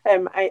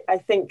 I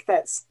think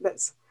that's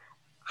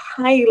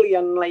highly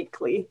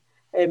unlikely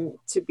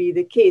to be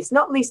the case.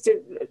 Not least,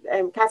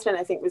 Catherine,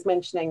 I think, was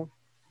mentioning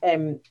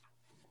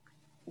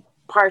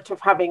part of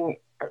having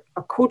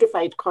a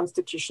codified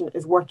constitution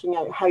is working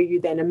out how you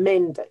then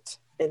amend it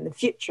in the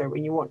future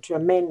when you want to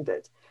amend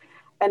it.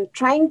 And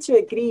trying to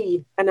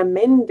agree an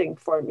amending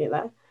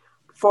formula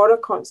for a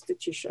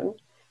constitution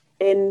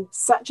in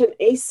such an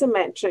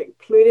asymmetric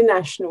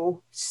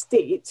plurinational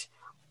state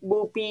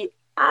will be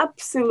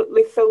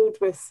absolutely filled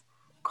with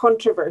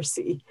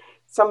controversy.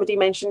 Somebody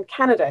mentioned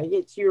Canada.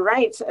 You're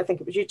right, I think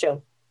it was you,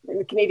 Jill.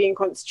 The Canadian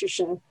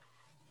Constitution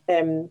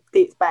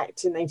dates back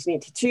to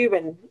 1982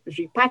 when it was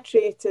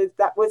repatriated.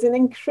 That was an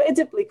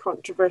incredibly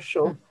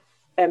controversial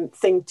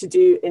thing to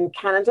do in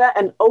Canada,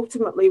 and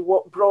ultimately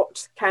what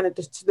brought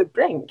Canada to the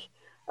brink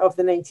of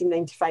the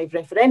 1995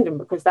 referendum,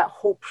 because that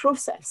whole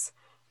process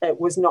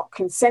was not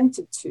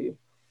consented to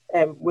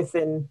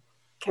within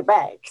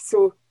Quebec.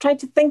 So try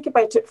to think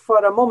about it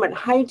for a moment.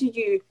 How do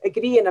you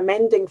agree an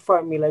amending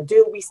formula?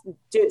 Do we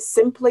do it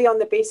simply on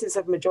the basis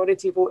of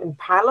majority vote in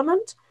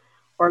Parliament?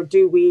 Or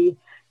do we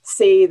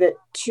say that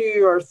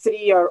 2 or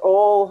 3 or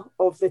all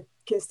of the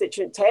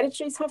constituent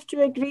territories have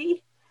to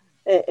agree?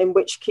 In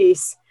which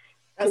case,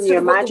 can you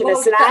imagine a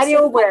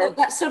scenario where...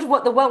 That's sort of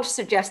what the Welsh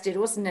suggested,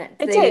 wasn't it?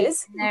 It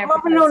is.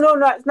 Well, no,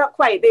 it's not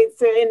quite.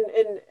 So in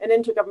an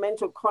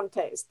intergovernmental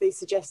context, they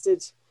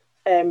suggested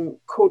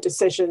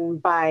co-decision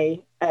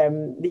by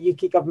the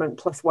UK government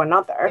plus one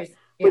other,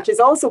 which is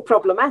also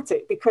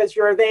problematic, because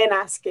you're then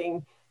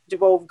asking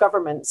devolved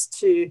governments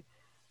to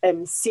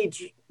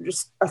cede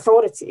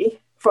authority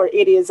for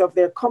areas of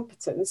their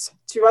competence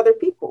to other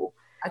people.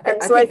 I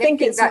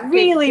think it's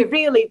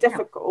really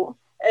difficult.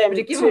 But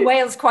it gives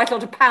Wales quite a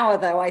lot of power,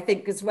 though, I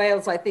think, because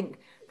Wales,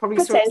 probably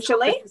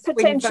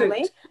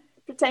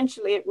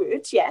potentially it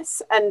would,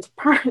 yes, and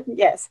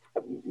yes,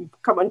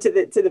 come on to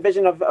the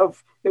vision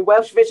of the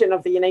Welsh vision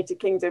of the United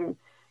Kingdom,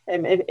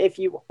 if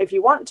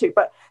you want to.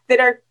 But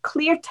there are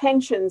clear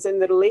tensions in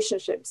the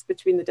relationships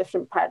between the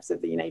different parts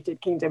of the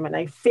United Kingdom, and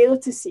I fail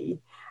to see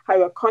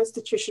how a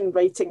constitution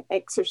writing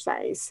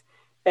exercise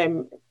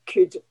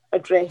could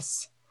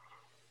address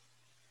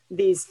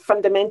these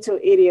fundamental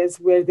areas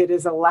where there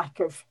is a lack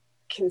of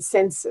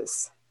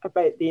consensus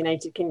about the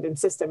United Kingdom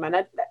system.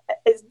 And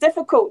it's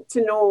difficult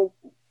to know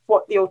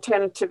what the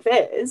alternative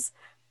is.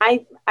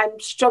 I'm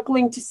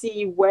struggling to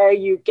see where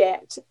you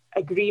get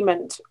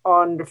agreement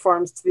on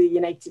reforms to the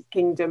United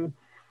Kingdom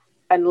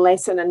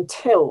unless and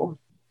until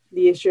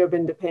the issue of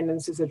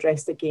independence is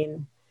addressed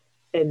again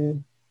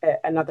in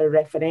another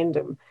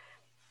referendum.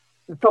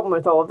 The problem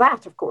with all of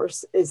that, of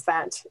course, is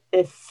that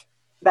if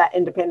that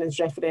independence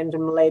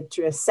referendum led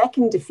to a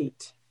second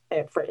defeat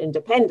for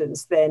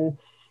independence, then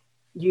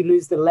you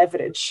lose the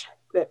leverage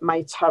that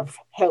might have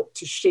helped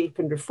to shape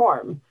and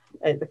reform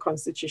the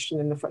constitution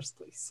in the first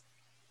place.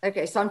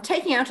 Okay, so I'm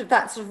taking out of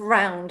that sort of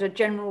round a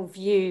general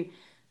view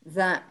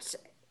that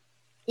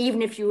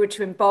even if you were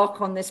to embark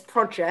on this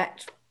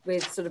project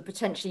with sort of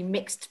potentially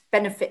mixed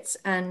benefits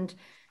and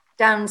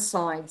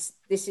downsides,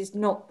 this is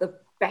not the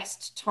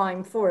best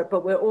time for it,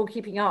 but we're all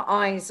keeping our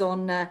eyes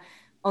on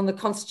the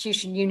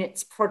Constitution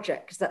Units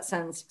project, because that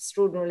sounds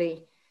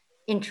extraordinarily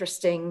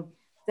interesting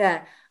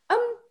there.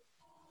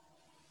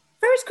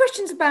 Various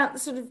questions about the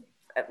sort of,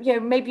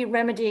 maybe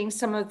remedying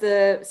some of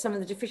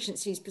the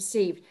deficiencies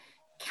perceived.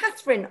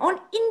 Catherine, on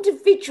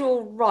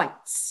individual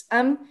rights,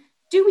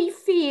 do we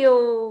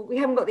feel we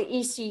haven't got the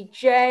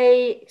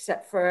ECJ,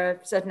 except for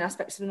certain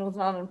aspects of the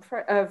Northern Ireland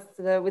of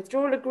the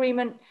withdrawal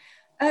agreement?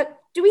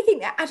 Do we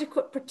think there are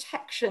adequate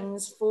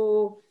protections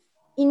for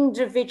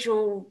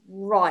individual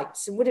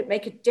rights? And would it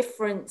make a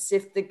difference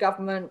if the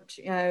government,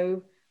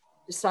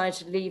 decided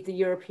to leave the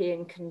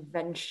European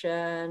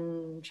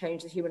Convention,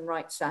 change the Human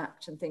Rights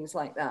Act and things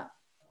like that?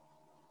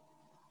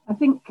 I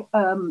think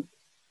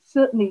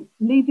certainly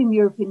leaving the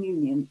European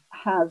Union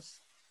has,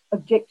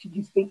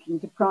 objectively speaking,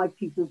 deprived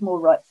people of more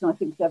rights than I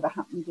think has ever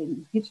happened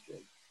in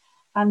history.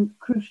 And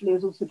crucially,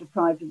 has also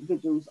deprived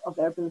individuals of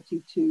their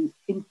ability to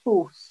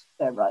enforce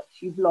their rights.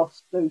 You've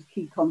lost those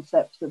key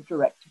concepts of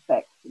direct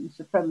effect and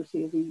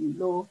supremacy of EU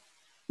law.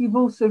 You've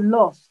also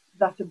lost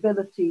that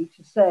ability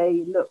to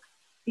say, look,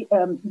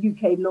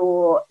 UK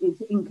law is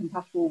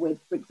incompatible with,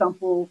 for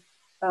example,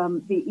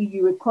 the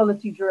EU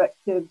equality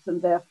directives,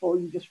 and therefore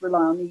you just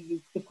rely on EU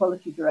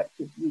equality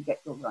directives and you get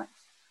your rights.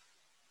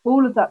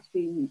 All of that's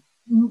been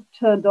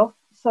turned off,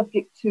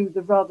 subject to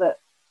the rather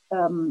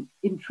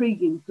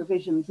intriguing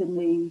provisions in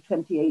the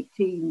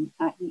 2018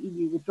 the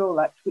EU Withdrawal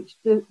Act, which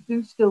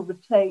do still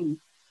retain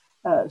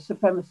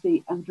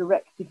supremacy and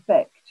direct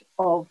effect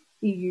of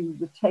EU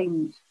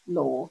retained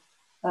law,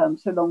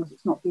 so long as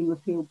it's not being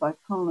repealed by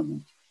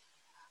Parliament.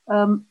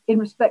 In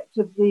respect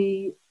of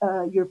the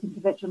European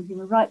Convention on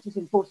Human Rights, its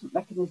enforcement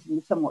mechanism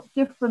is somewhat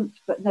different,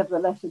 but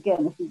nevertheless,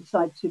 again, if we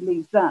decide to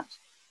leave that,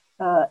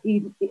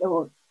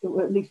 or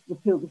at least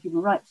repeal the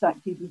Human Rights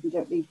Act, even if we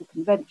don't leave the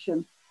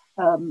Convention,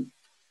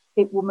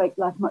 it will make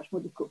life much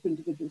more difficult for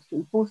individuals to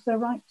enforce their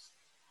rights.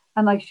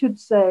 And I should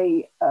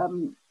say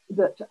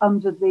that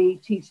under the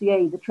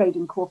TCA, the Trade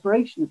and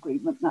Cooperation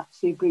Agreement, that's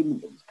the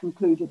agreement that was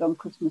concluded on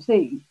Christmas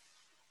Eve,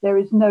 there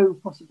is no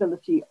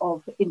possibility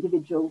of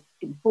individual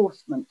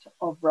enforcement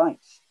of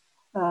rights.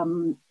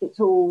 It's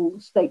all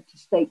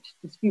state-to-state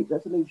dispute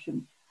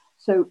resolution.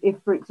 So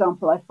if, for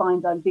example, I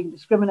find I'm being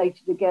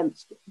discriminated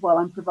against while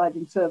I'm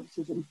providing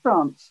services in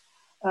France,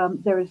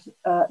 there is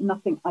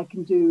nothing I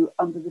can do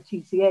under the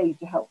TCA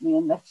to help me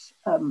unless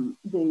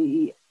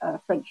the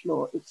French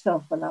law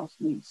itself allows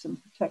me some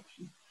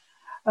protection.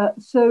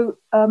 So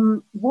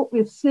what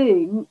we're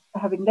seeing,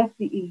 having left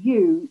the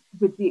EU,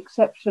 with the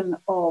exception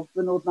of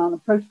the Northern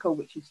Ireland Protocol,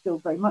 which is still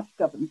very much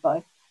governed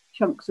by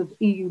chunks of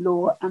EU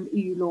law and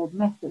EU law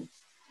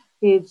methods,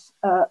 is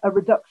a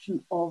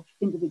reduction of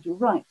individual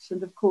rights.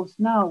 And of course,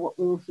 now what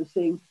we're also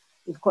seeing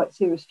is quite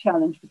serious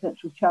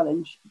potential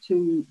challenge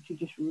to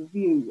judicial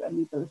review and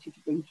the ability to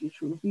bring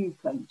judicial review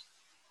claims.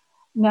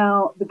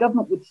 Now, the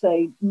government would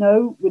say,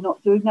 no, we're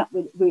not doing that.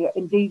 We're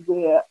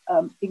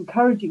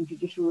encouraging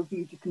judicial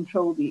review to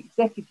control the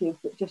executive,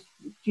 but just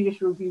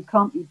judicial review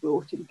can't be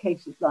brought in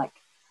cases like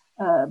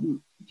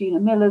Gina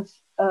Miller's.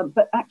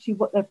 But actually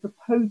what they're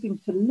proposing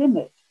to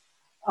limit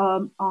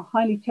are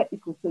highly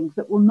technical things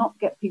that will not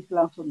get people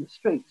out on the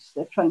streets.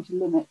 They're trying to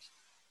limit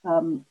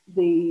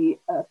the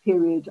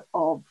period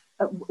of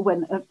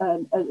when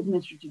an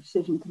administrative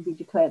decision can be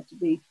declared to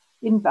be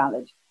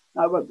invalid.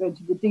 Now, I won't go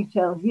into the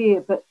detail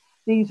here, but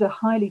these are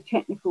highly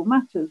technical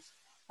matters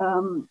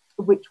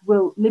which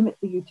will limit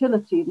the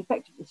utility and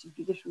effectiveness of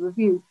judicial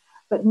review,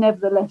 but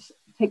nevertheless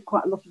take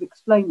quite a lot of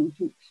explaining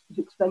to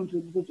explain to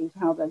individuals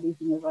how they're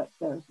losing their rights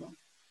there as well.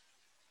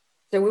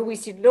 So will we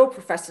see law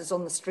professors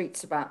on the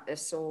streets about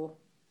this, or?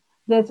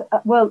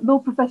 law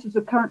professors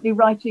are currently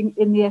writing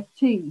in the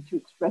FT to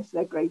express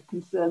their grave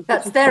concerns.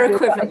 That's their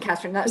equivalent,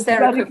 Catherine. That's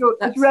their equivalent.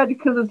 As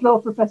radical as law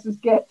professors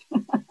get.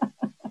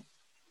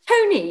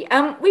 Tony,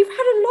 we've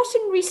had a lot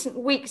in recent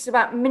weeks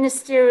about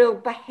ministerial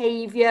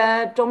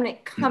behaviour.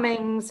 Dominic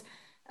Cummings,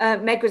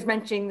 Meg was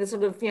mentioning the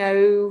sort of,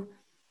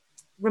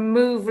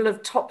 removal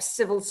of top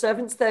civil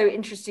servants, though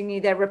interestingly,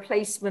 their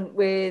replacement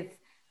with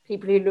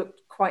people who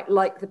looked quite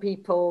like the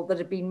people that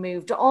had been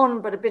moved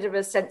on, but a bit of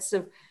a sense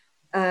of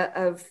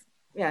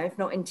if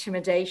not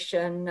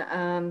intimidation,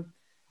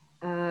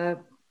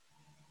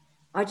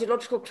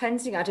 ideological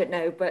cleansing, I don't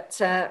know, but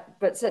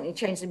certainly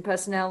change in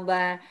personnel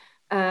there.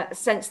 A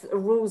sense that the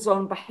rules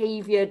on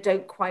behaviour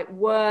don't quite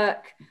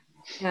work,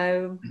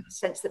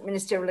 sense that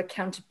ministerial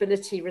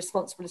accountability,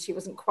 responsibility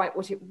wasn't quite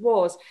what it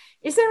was.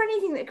 Is there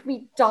anything that can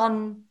be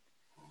done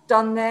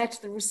there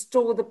to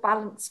restore the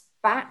balance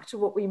back to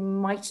what we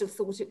might have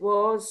thought it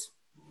was?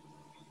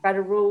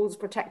 Better rules,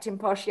 protect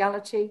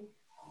impartiality?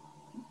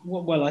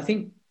 Well, I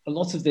think a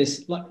lot of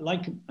this,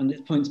 and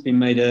this point's been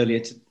made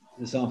earlier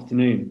this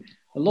afternoon,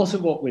 a lot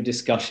of what we're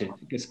discussing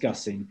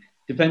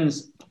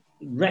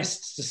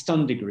rests to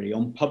some degree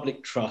on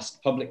public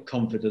trust, public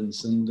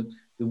confidence, and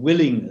the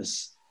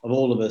willingness of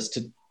all of us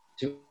to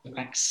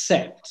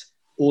accept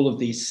all of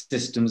these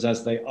systems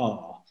as they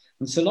are.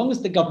 And so long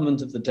as the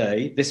government of the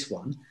day, this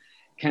one,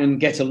 can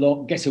get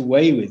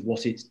away with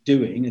what it's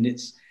doing, and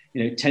it's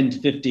 10 to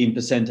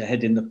 15%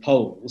 ahead in the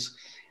polls,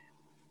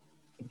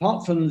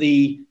 apart from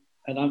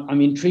and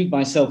I'm intrigued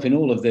myself in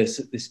all of this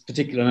at this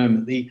particular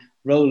moment, the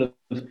role of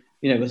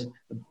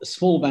a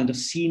small band of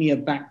senior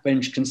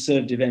backbench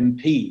Conservative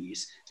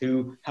MPs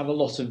who have a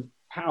lot of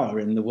power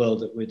in the world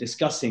that we're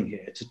discussing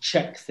here to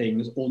check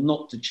things or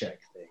not to check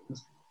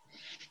things.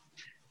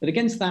 But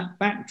against that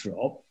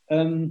backdrop,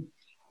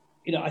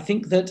 I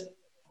think that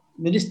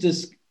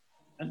ministers,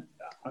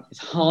 it's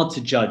hard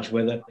to judge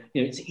whether,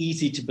 it's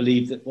easy to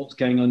believe that what's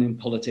going on in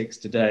politics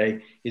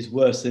today is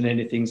worse than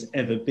anything's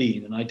ever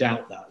been. And I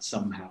doubt that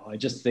somehow. I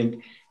just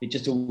think it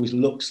just always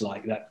looks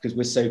like that because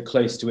we're so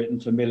close to it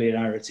and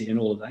familiarity and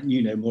all of that. And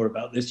you know more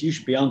about this. You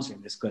should be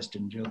answering this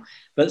question, Jill.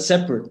 But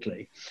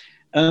separately,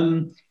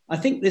 I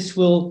think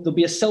there'll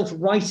be a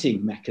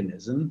self-righting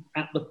mechanism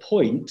at the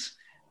point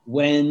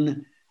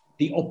when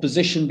the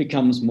opposition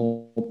becomes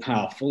more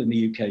powerful in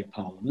the UK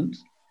Parliament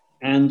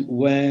and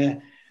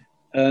where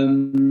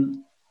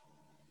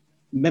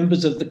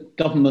members of the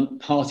government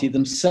party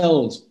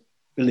themselves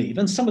believe,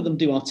 and some of them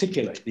do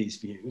articulate these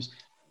views,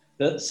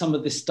 that some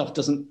of this stuff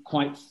doesn't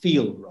quite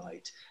feel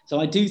right. So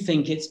I do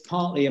think it's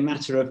partly a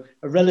matter of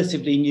a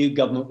relatively new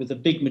government with a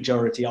big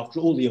majority after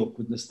all the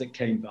awkwardness that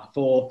came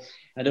before,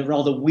 and a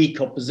rather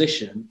weak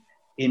opposition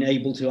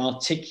able to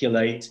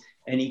articulate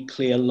any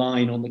clear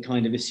line on the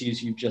kind of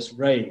issues you've just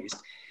raised.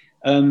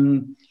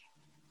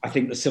 I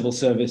think the civil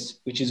service,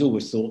 which is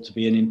always thought to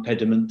be an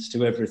impediment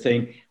to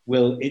everything,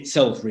 will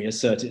itself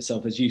reassert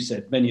itself. As you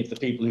said, many of the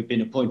people who've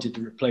been appointed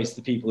to replace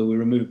the people who were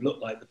removed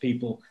look like the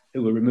people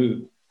who were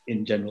removed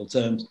in general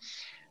terms.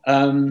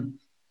 And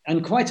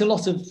quite a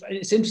lot of,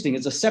 it's interesting,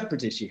 it's a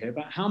separate issue here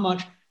about how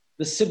much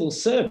the civil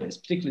service,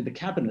 particularly the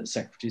cabinet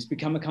secretaries,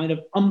 become a kind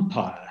of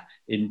umpire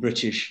in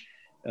British,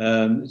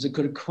 as a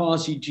kind of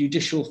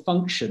quasi-judicial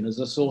function, as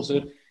a sort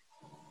of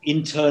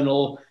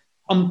internal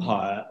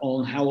umpire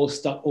on how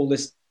all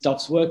this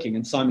stuff's working.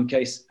 And Simon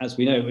Case, as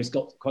we know, has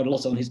got quite a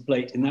lot on his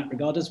plate in that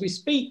regard as we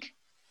speak.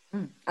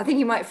 I think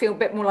you might feel a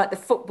bit more like the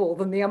football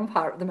than the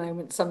umpire at the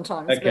moment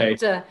sometimes. Okay.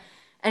 But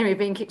anyway,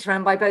 being kicked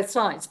around by both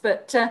sides.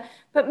 But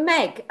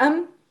Meg,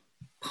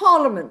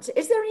 Parliament,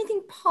 is there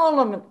anything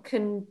Parliament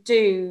can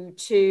do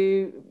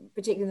to,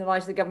 particularly in the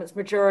light of the government's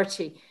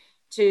majority,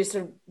 to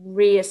sort of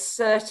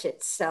reassert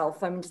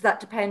itself? I mean, does that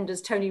depend,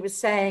 as Tony was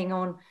saying,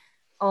 on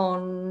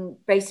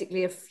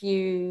basically a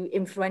few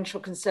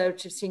influential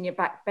Conservative senior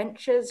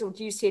backbenchers, or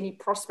do you see any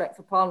prospect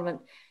for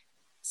Parliament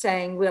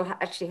saying we'll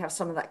actually have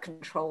some of that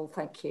control?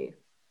 Thank you.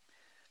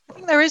 I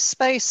think there is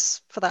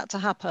space for that to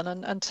happen,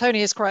 and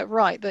Tony is quite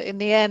right that in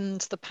the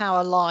end the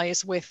power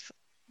lies with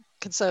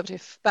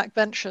Conservative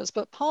backbenchers,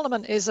 but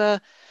Parliament is a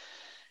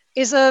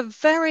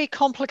very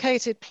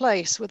complicated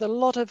place with a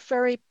lot of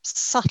very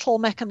subtle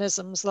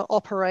mechanisms that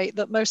operate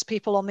that most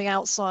people on the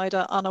outside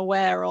are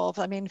unaware of.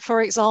 I mean,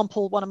 for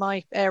example, one of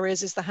my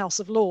areas is the House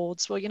of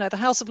Lords. Well, the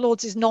House of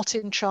Lords is not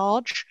in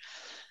charge,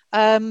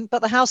 but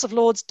the House of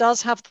Lords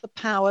does have the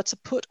power to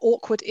put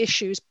awkward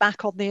issues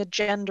back on the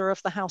agenda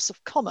of the House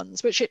of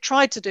Commons, which it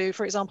tried to do,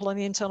 for example, on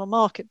the Internal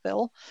Market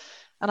Bill.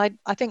 And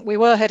I think we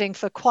were heading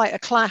for quite a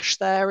clash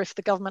there if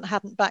the government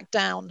hadn't backed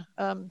down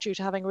due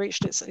to having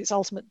reached its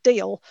ultimate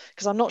deal,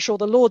 because I'm not sure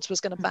the Lords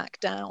was going to back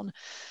down.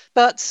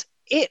 But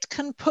it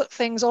can put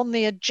things on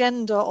the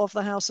agenda of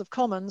the House of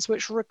Commons,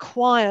 which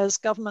requires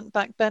government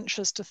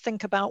backbenchers to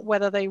think about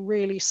whether they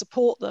really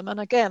support them. And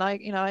again,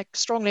 I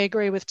strongly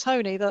agree with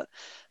Tony that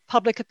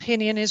public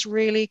opinion is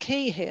really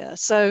key here.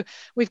 So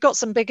we've got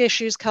some big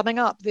issues coming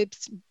up, the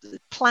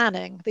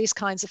planning, these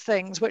kinds of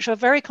things, which are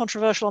very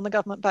controversial on the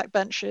government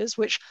backbenches,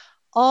 which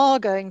are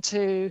going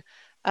to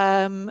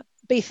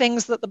be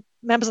things that the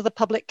members of the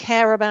public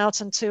care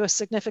about and to a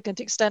significant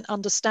extent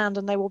understand,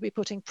 and they will be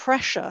putting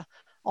pressure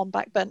on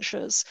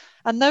backbenchers.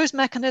 And those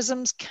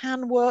mechanisms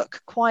can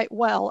work quite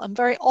well. And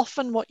very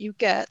often what you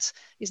get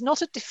is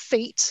not a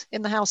defeat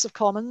in the House of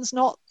Commons,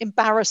 not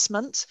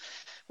embarrassment.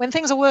 When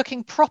things are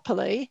working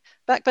properly,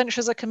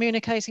 backbenchers are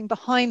communicating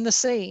behind the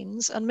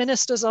scenes and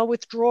ministers are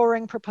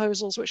withdrawing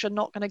proposals which are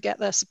not going to get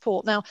their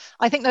support. Now,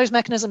 I think those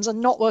mechanisms are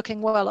not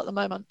working well at the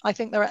moment. I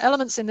think there are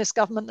elements in this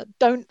government that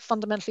don't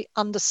fundamentally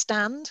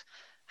understand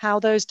how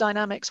those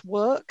dynamics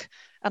work.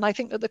 And I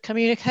think that the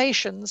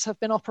communications have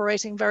been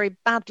operating very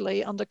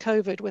badly under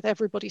COVID with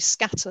everybody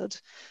scattered.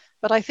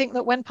 But I think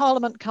that when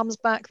Parliament comes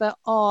back, there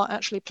are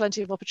actually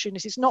plenty of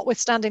opportunities,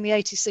 notwithstanding the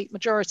 80-seat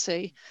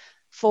majority,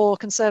 for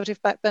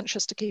Conservative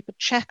backbenchers to keep a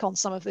check on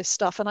some of this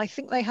stuff. And I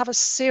think they have a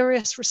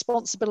serious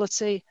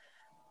responsibility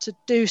to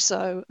do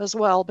so as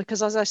well,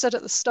 because as I said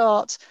at the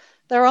start,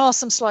 there are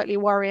some slightly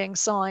worrying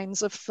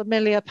signs of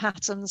familiar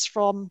patterns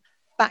from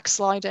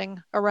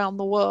backsliding around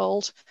the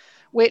world,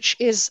 which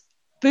is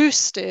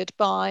boosted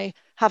by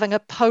having a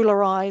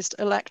polarized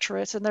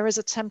electorate. And there is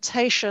a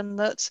temptation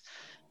that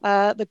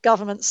the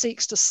government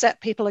seeks to set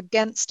people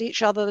against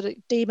each other, that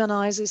it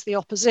demonizes the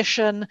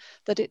opposition,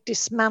 that it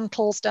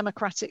dismantles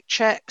democratic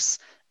checks.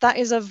 That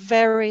is a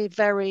very,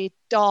 very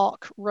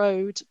dark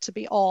road to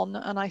be on.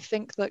 And I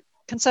think that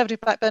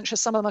Conservative backbenchers,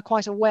 some of them are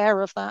quite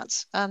aware of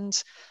that.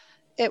 And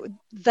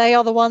they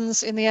are the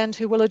ones in the end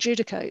who will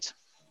adjudicate.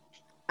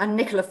 And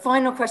Nicola,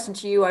 final question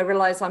to you. I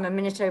realise I'm a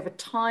minute over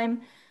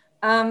time.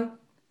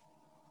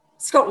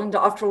 Scotland,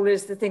 after all,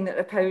 is the thing that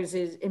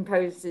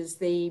imposes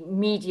the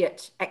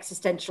immediate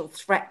existential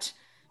threat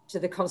to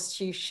the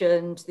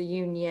Constitution, to the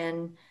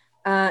Union.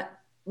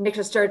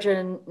 Nicola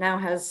Sturgeon now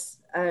has,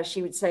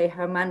 she would say,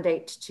 her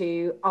mandate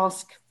to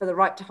ask for the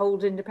right to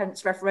hold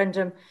independence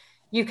referendum.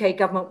 UK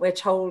government, we're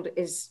told,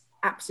 is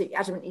absolutely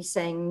adamantly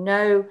saying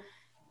no.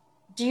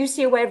 Do you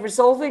see a way of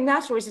resolving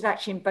that, or is it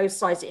actually in both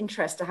sides'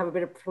 interest to have a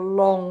bit of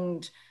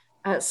prolonged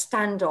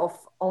standoff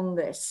on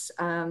this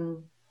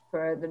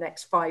for the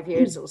next 5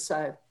 years or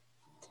so?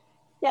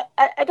 Yeah,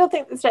 I don't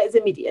think the threat is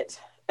immediate.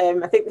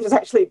 I think there's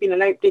actually been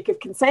an outbreak of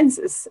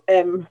consensus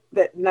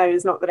that now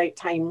is not the right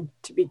time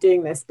to be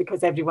doing this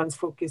because everyone's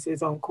focus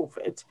is on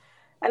COVID.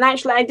 And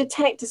actually, I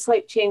detect a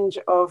slight change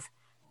of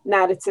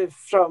narrative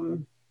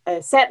from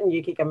certain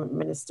UK government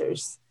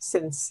ministers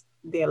since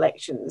the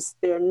elections.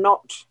 They're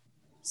not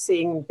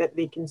saying that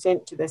they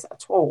consent to this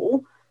at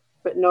all,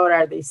 but nor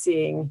are they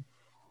saying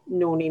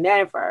no, nay,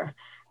 never.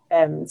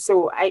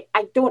 So I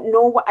don't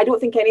know. I don't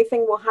think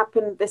anything will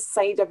happen this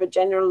side of a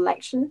general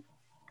election.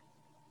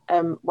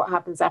 What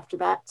happens after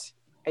that,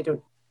 I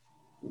don't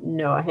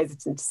know. I'm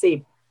hesitant to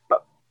say.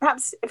 But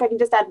perhaps if I can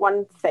just add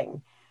one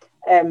thing.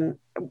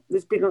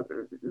 There's been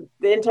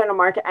the Internal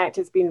Market Act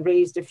has been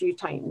raised a few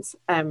times,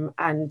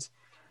 and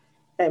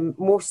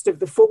most of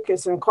the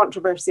focus and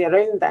controversy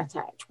around that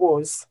act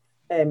was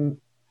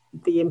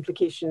the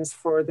implications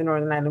for the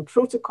Northern Ireland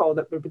Protocol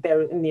that were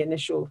there in the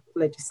initial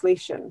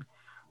legislation.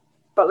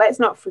 But let's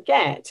not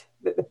forget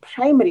that the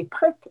primary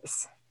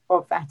purpose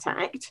of that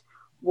act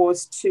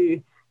was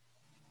to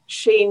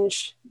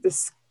change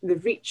the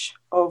reach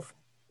of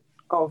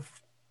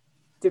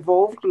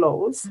devolved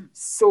laws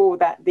so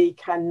that they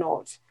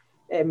cannot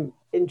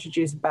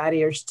introduce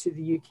barriers to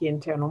the UK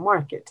internal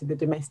market, to the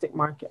domestic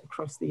market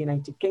across the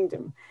United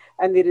Kingdom.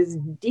 And there is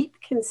deep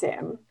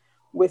concern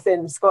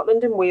within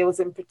Scotland and Wales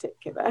in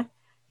particular,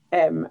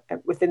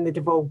 within the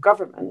devolved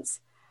governments,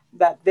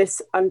 that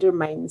this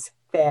undermines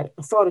their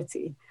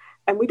authority.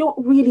 And we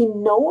don't really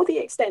know the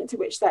extent to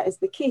which that is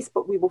the case,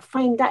 but we will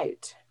find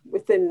out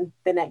within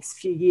the next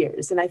few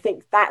years. And I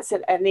think that's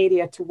an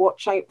area to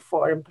watch out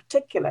for in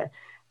particular.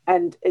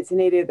 And it's an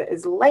area that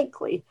is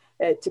likely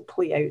to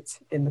play out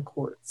in the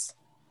courts.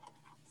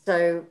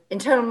 So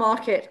Internal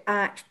Market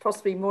Act,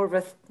 possibly more of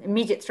an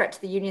immediate threat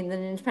to the Union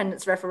than an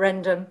independence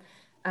referendum.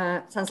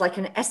 Sounds like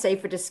an essay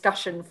for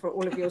discussion for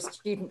all of your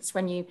students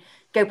when you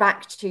go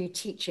back to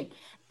teaching.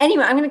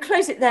 Anyway, I'm going to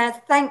close it there.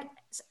 Thanks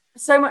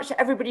so much to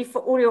everybody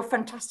for all your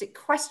fantastic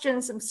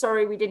questions. I'm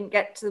sorry we didn't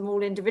get to them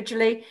all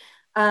individually.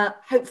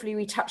 Hopefully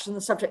we touched on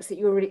the subjects that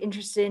you were really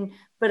interested in,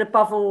 but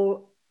above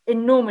all,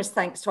 enormous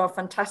thanks to our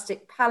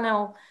fantastic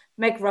panel,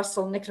 Meg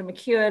Russell, Nicola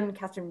McEwen,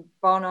 Catherine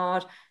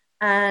Barnard,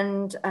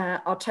 and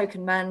our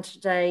token man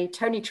today,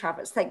 Tony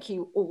Travers. Thank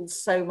you all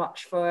so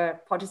much for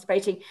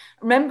participating.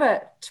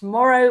 Remember,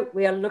 tomorrow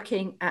we are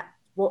looking at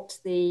what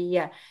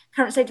the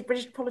current state of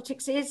British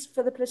politics is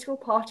for the political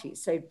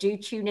parties. So do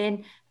tune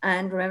in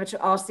and remember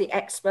to ask the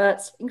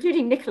experts,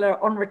 including Nicola,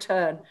 on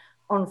return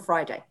on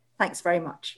Friday. Thanks very much.